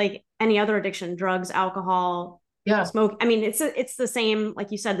is just like any other addiction: drugs, alcohol, Yeah, smoke. I mean, it's the same,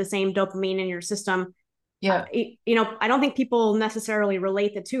 like you said, the same dopamine in your system. yeah. I don't think people necessarily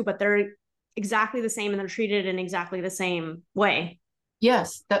relate the two, but they're exactly the same and they're treated in exactly the same way.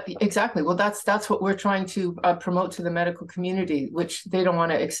 Yes, exactly. Well, that's what we're trying to promote to the medical community, which they don't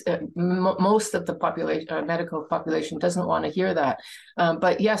want to. Most of the population, medical population, doesn't want to hear that.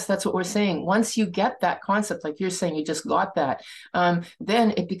 But yes, that's what we're saying. Once you get that concept, like you're saying, you just got that,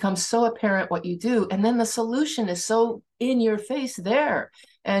 then it becomes so apparent what you do, and then the solution is so in your face there.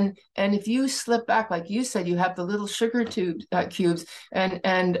 And if you slip back, like you said, you have the little sugar cubes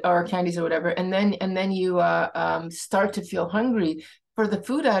and or candies or whatever, and then you start to feel hungry. For the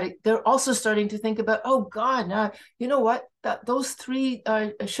food addict, they're also starting to think about, oh God, you know what? Those 3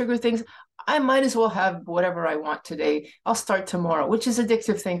 sugar things, I might as well have whatever I want today. I'll start tomorrow, which is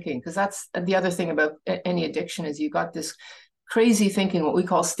addictive thinking, because that's the other thing about any addiction is you got this crazy thinking, what we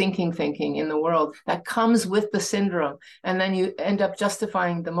call stinking thinking in the world that comes with the syndrome. And then you end up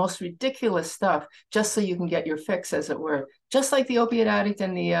justifying the most ridiculous stuff just so you can get your fix, as it were, just like the opiate addict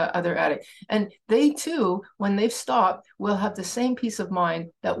and the other addict. And they too, when they've stopped, will have the same peace of mind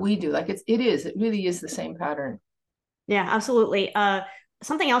that we do. Like it really is the same pattern. Yeah, absolutely.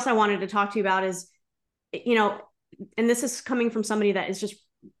 Something else I wanted to talk to you about is, and this is coming from somebody that is just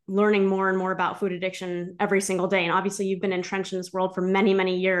learning more and more about food addiction every single day. And obviously you've been entrenched in this world for many,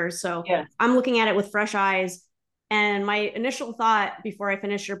 many years. So yeah. I'm looking at it with fresh eyes. And my initial thought before I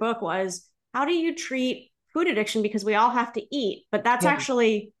finished your book was, how do you treat food addiction? Because we all have to eat, but that's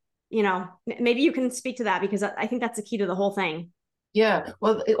actually, maybe you can speak to that, because I think that's the key to the whole thing. Yeah,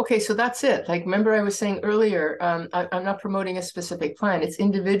 well, okay, so that's it. Like, remember I was saying earlier, I'm not promoting a specific plan. It's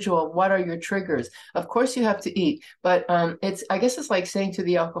individual. What are your triggers? Of course, you have to eat, but I guess it's like saying to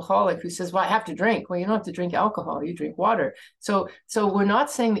the alcoholic who says, "Well, I have to drink." Well, you don't have to drink alcohol. You drink water. So we're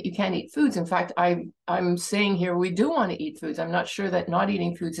not saying that you can't eat foods. In fact, I'm saying here we do want to eat foods. I'm not sure that not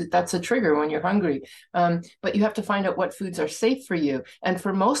eating foods, that's a trigger when you're hungry. But you have to find out what foods are safe for you. And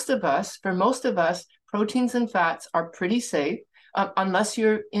for most of us, proteins and fats are pretty safe unless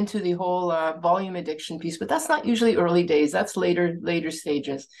you're into the whole volume addiction piece, but that's not usually early days. That's later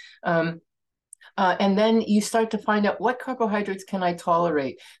stages. And then you start to find out what carbohydrates can I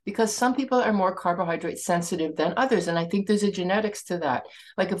tolerate, because some people are more carbohydrate sensitive than others. And I think there's a genetics to that.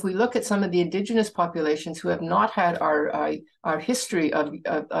 Like if we look at some of the indigenous populations who have not had our history of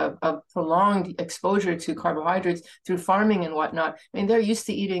prolonged exposure to carbohydrates through farming and whatnot, I mean, they're used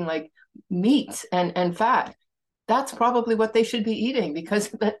to eating like meat and fat. That's probably what they should be eating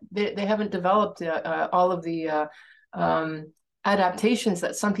because they haven't developed all of the um, adaptations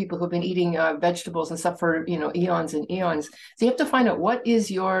that some people who've been eating vegetables and stuff for eons and eons. So you have to find out what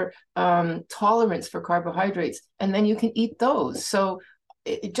is your tolerance for carbohydrates, and then you can eat those. So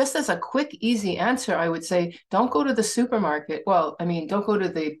just as a quick, easy answer, I would say don't go to the supermarket. Well, I mean, don't go to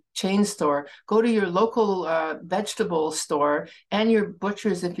the chain store. Go to your local vegetable store and your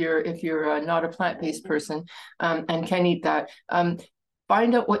butchers if you're not a plant-based person and can eat that.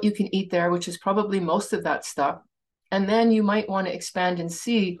 Find out what you can eat there, which is probably most of that stuff. And then you might want to expand and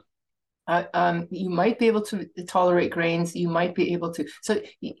see you might be able to tolerate grains. You might be able to. So,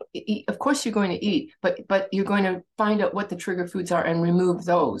 of course, you're going to eat, but you're going to find out what the trigger foods are and remove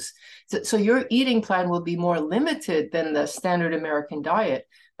those. So your eating plan will be more limited than the standard American diet.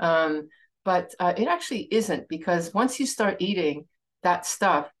 But it actually isn't, because once you start eating that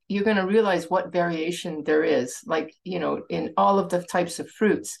stuff, you're going to realize what variation there is, like, in all of the types of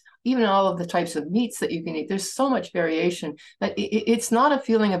fruits, even all of the types of meats that you can eat. There's so much variation that it's not a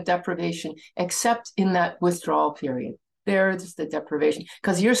feeling of deprivation, except in that withdrawal period. There's the deprivation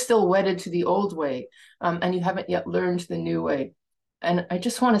because you're still wedded to the old way, and you haven't yet learned the new way. And I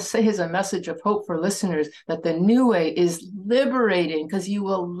just want to say as a message of hope for listeners that the new way is liberating, because you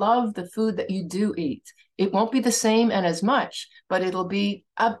will love the food that you do eat. It won't be the same and as much, but it'll be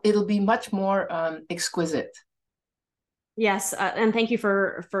much more exquisite. Yes, and thank you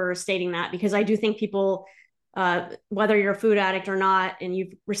for stating that, because I do think people, whether you're a food addict or not, and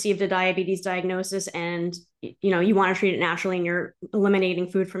you've received a diabetes diagnosis, and you want to treat it naturally, and you're eliminating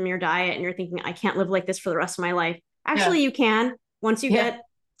food from your diet, and you're thinking, I can't live like this for the rest of my life. Yeah, Actually, you can, once you yeah, get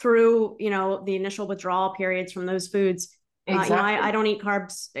through, the initial withdrawal periods from those foods. I exactly. don't eat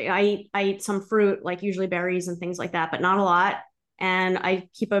carbs. I eat some fruit, like usually berries and things like that, but not a lot. And I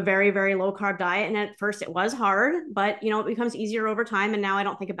keep a very, very low carb diet. And at first it was hard, but it becomes easier over time. And now I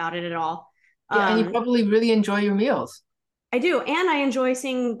don't think about it at all. Yeah, and you Um, probably really enjoy your meals. I do, and I enjoy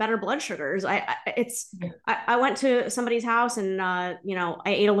seeing better blood sugars. I went to somebody's house, and I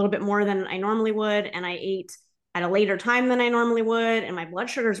ate a little bit more than I normally would, and I ate at a later time than I normally would, and my blood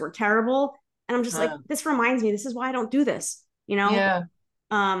sugars were terrible. And I'm just like, Uh, this reminds me, this is why I don't do this, yeah, yeah,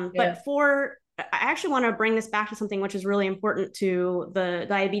 But I actually want to bring this back to something which is really important to the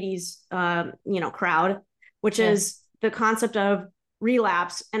diabetes, crowd, which yeah. is the concept of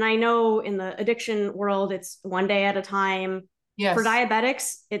relapse. And I know in the addiction world, it's one day at a time. For Yes,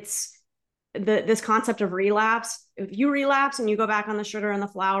 diabetics, it's this concept of relapse. If you relapse and you go back on the sugar and the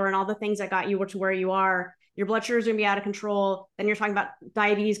flour and all the things that got you to where you are, your blood sugar is going to be out of control. Then you're talking about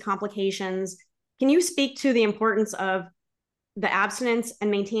diabetes complications. Can you speak to the importance of the abstinence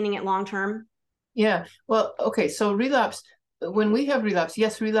and maintaining it long term? yeah. Well, okay. So relapse, when we have relapse,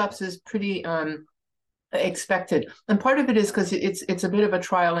 yes, relapse is pretty expected, and part of it is because it's a bit of a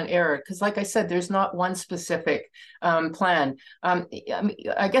trial and error. Because, like I said, there's not one specific plan. I mean,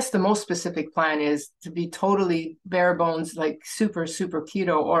 I guess the most specific plan is to be totally bare bones, like super super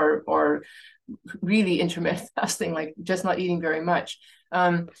keto, or really intermittent fasting, like just not eating very much.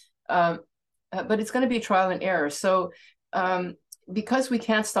 Um, uh, but it's going to be trial and error. So because we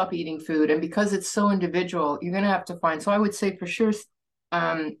can't stop eating food, and because it's so individual, you're going to have to find. So I would say for sure,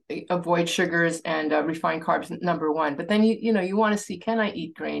 avoid sugars and refined carbs, number one. But then you want to see, can I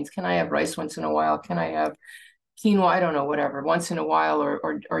eat grains? Can I have rice once in a while? Can I have quinoa? I don't know, whatever, once in a while,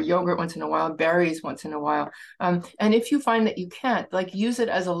 or yogurt once in a while, berries once in a while. And if you find that you can't, like, use it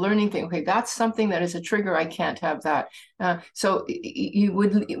as a learning thing. Okay, that's something that is a trigger. I can't have that. So we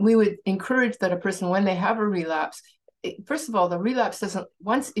would encourage that a person, when they have a relapse, first of all, the relapse doesn't,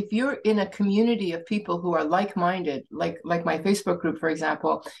 once, if you're in a community of people who are like-minded, like my Facebook group, for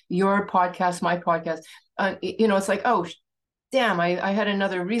example, your podcast, my podcast, it's like, oh, damn, I had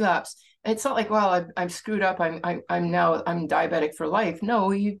another relapse. It's not like, well, I'm screwed up. I'm diabetic for life.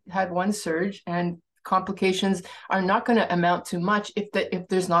 No, you had one surge, and complications are not going to amount to much if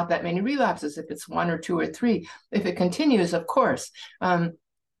there's not that many relapses. If it's one or two or three, if it continues, of course.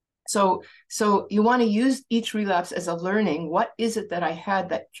 So you want to use each relapse as a learning. What is it that I had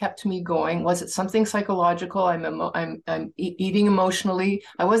that kept me going? Was it something psychological? I'm eating emotionally.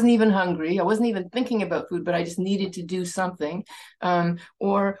 I wasn't even hungry. I wasn't even thinking about food, but I just needed to do something.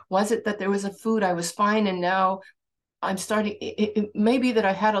 Or was it that there was a food I was fine, and now I'm starting, it may be that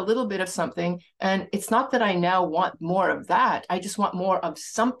I had a little bit of something, and it's not that I now want more of that. I just want more of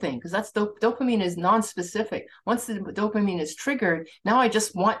something, because that's dopamine is non-specific. Once the dopamine is triggered, now I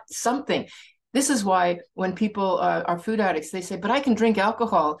just want something. This is why when people are food addicts, they say, but I can drink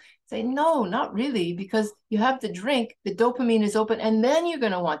alcohol. Say, no, not really, because you have the drink, the dopamine is open, and then you're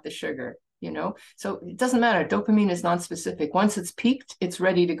going to want the sugar. So it doesn't matter. Dopamine is non-specific. Once it's peaked, it's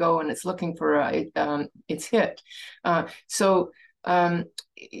ready to go, and it's looking for its hit. So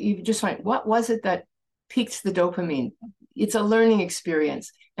you just find, what was it that peaked the dopamine? It's a learning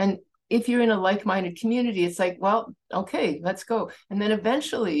experience. And if you're in a like-minded community, it's like, well, okay, let's go. And then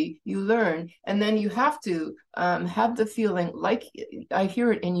eventually you learn, and then you have to have the feeling, like I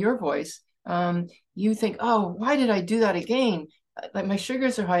hear it in your voice. You think, oh, why did I do that again? Like my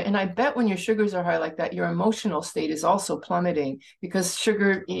sugars are high. And I bet when your sugars are high like that, your emotional state is also plummeting, because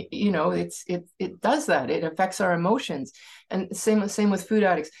sugar, it does that. It affects our emotions. And same with food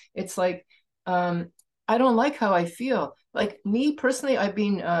addicts. It's like, I don't like how I feel. Like me personally, I've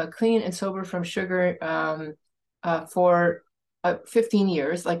been clean and sober from sugar for 15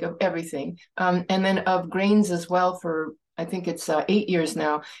 years, like of everything. And then of grains as well for, I think it's 8 years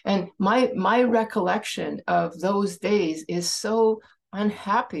now. And my recollection of those days is so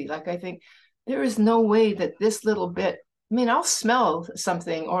unhappy. Like I think there is no way that this little bit, I mean, I'll smell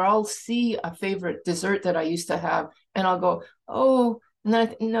something, or I'll see a favorite dessert that I used to have, and I'll go, oh, and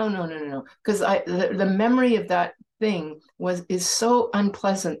then no, no, no, no, no. Because the memory of that thing is so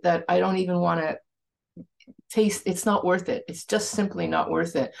unpleasant that I don't even want to taste. It's not worth it. It's just simply not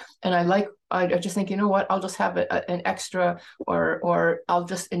worth it. And I just think, you know what, I'll just have an extra, or I'll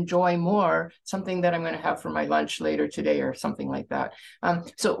just enjoy more something that I'm going to have for my lunch later today, or something like that.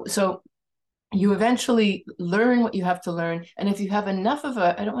 So you eventually learn what you have to learn. And if you have enough of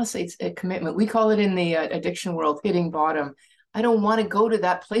I don't want to say it's a commitment. We call it in the addiction world, hitting bottom. I don't want to go to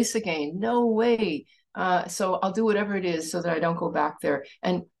that place again. No way. So I'll do whatever it is so that I don't go back there.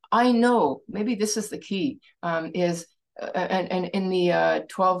 And I know, maybe this is the key, is and in the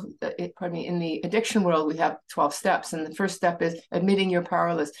 12, pardon me, in the addiction world, we have 12 steps. And the first step is admitting you're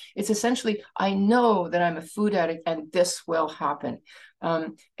powerless. It's essentially, I know that I'm a food addict and this will happen.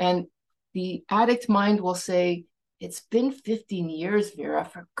 And the addict mind will say, it's been 15 years, Vera,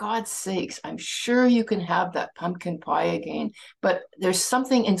 for God's sakes, I'm sure you can have that pumpkin pie again. But there's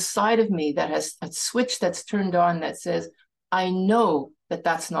something inside of me that has a switch that's turned on that says, I know that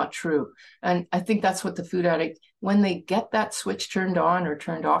that's not true. And I think that's what the food addict, when they get that switch turned on or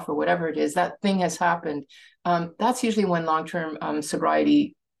turned off or whatever it is, that thing has happened. That's usually when long-term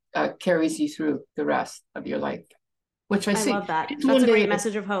sobriety carries you through the rest of your life, which I see. Love that. That's a great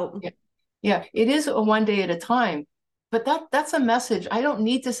message of hope. Yeah. Yeah, it is a one day at a time, but that's a message. I don't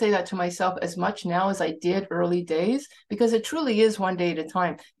need to say that to myself as much now as I did early days, because it truly is one day at a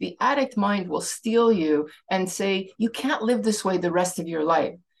time. The addict mind will steal you and say, you can't live this way the rest of your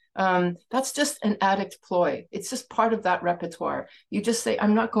life. That's just an addict ploy. It's just part of that repertoire. You just say,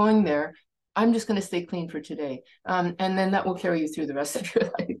 I'm not going there. I'm just going to stay clean for today. And then that will carry you through the rest of your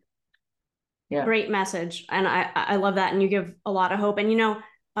life. Yeah. Great message. And I love that. And you give a lot of hope. And,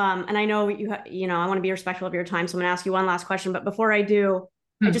 and I know I want to be respectful of your time. So I'm going to ask you one last question. But before I do,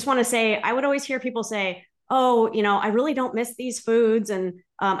 I just want to say, I would always hear people say, oh, I really don't miss these foods. And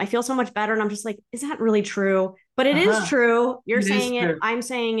I feel so much better. And I'm just like, is that really true? But it is true. You're saying it. I'm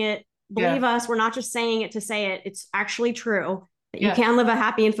saying it. Believe us. We're not just saying it to say it. It's actually true that you can live a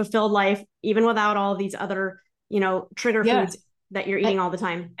happy and fulfilled life, even without all these other, trigger foods that you're eating all the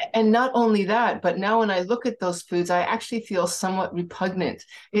time. And not only that, but now when I look at those foods, I actually feel somewhat repugnant.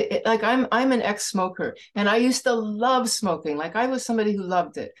 Like I'm an ex-smoker, and I used to love smoking. Like I was somebody who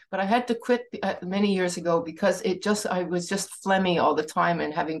loved it, but I had to quit many years ago because I was just phlegmy all the time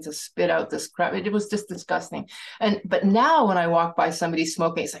and having to spit out this crap. It was just disgusting. But now when I walk by somebody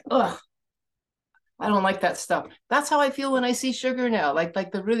smoking, it's like, ugh, I don't like that stuff. That's how I feel when I see sugar now, like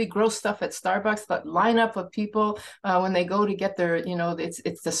the really gross stuff at Starbucks, that lineup of people when they go to get their,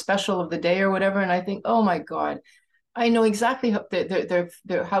 it's the special of the day or whatever. And I think, oh my God, I know exactly how they're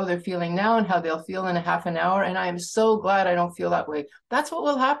feeling now and how they'll feel in a half an hour. And I am so glad I don't feel that way. That's what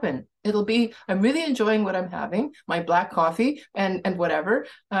will happen. It'll be, I'm really enjoying what I'm having, my black coffee and whatever.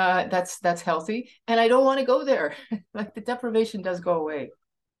 That's healthy. And I don't want to go there. Like the deprivation does go away.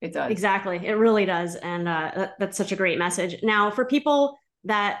 It does. Exactly. It really does. And that's such a great message. Now, for people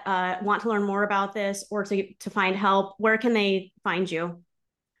that want to learn more about this or to find help, where can they find you?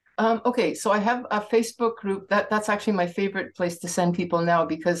 Okay, so I have a Facebook group that's actually my favorite place to send people now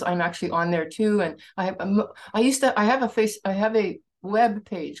because I'm actually on there too. And I have a web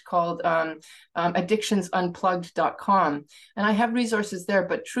page called addictionsunplugged.com, and I have resources there.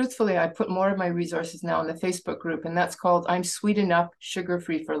 But truthfully, I put more of my resources now in the Facebook group, and that's called I'm Sweet Enough, Sugar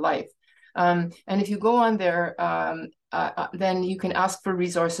Free for Life. And if you go on there, then you can ask for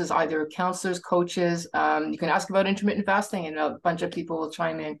resources, either counselors, coaches. You can ask about intermittent fasting, and a bunch of people will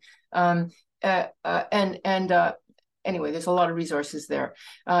chime in. Um, anyway, there's a lot of resources there.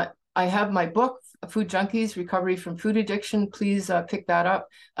 I have my book, Food Junkies: Recovery from Food Addiction. Please pick that up.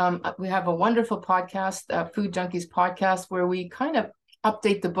 We have a wonderful podcast, Food Junkies podcast, where we kind of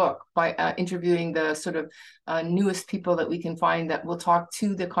update the book by interviewing the sort of newest people that we can find that will talk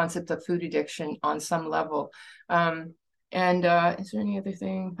to the concept of food addiction on some level. And is there any other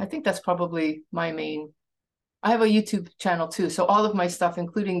thing? I think that's probably my main. I have a YouTube channel too. So all of my stuff,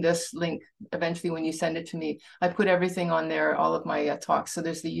 including this link, eventually when you send it to me, I put everything on there, all of my talks. So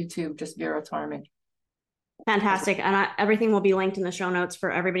there's the YouTube, just Vera Tarman. Fantastic. And everything will be linked in the show notes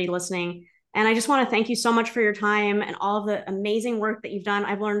for everybody listening. And I just want to thank you so much for your time and all of the amazing work that you've done.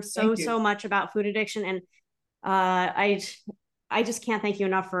 I've learned so much about food addiction. And I just can't thank you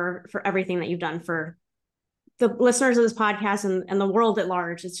enough for everything that you've done for the listeners of this podcast and the world at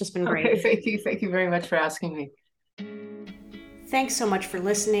large. It's just been great. Okay, thank you. Thank you very much for asking me. Thanks so much for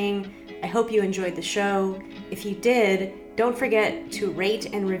listening. I hope you enjoyed the show. If you did, don't forget to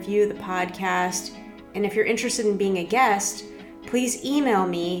rate and review the podcast. And if you're interested in being a guest, please email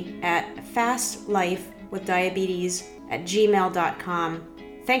me at fastlifewithdiabetes@gmail.com.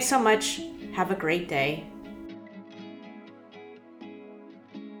 Thanks so much. Have a great day.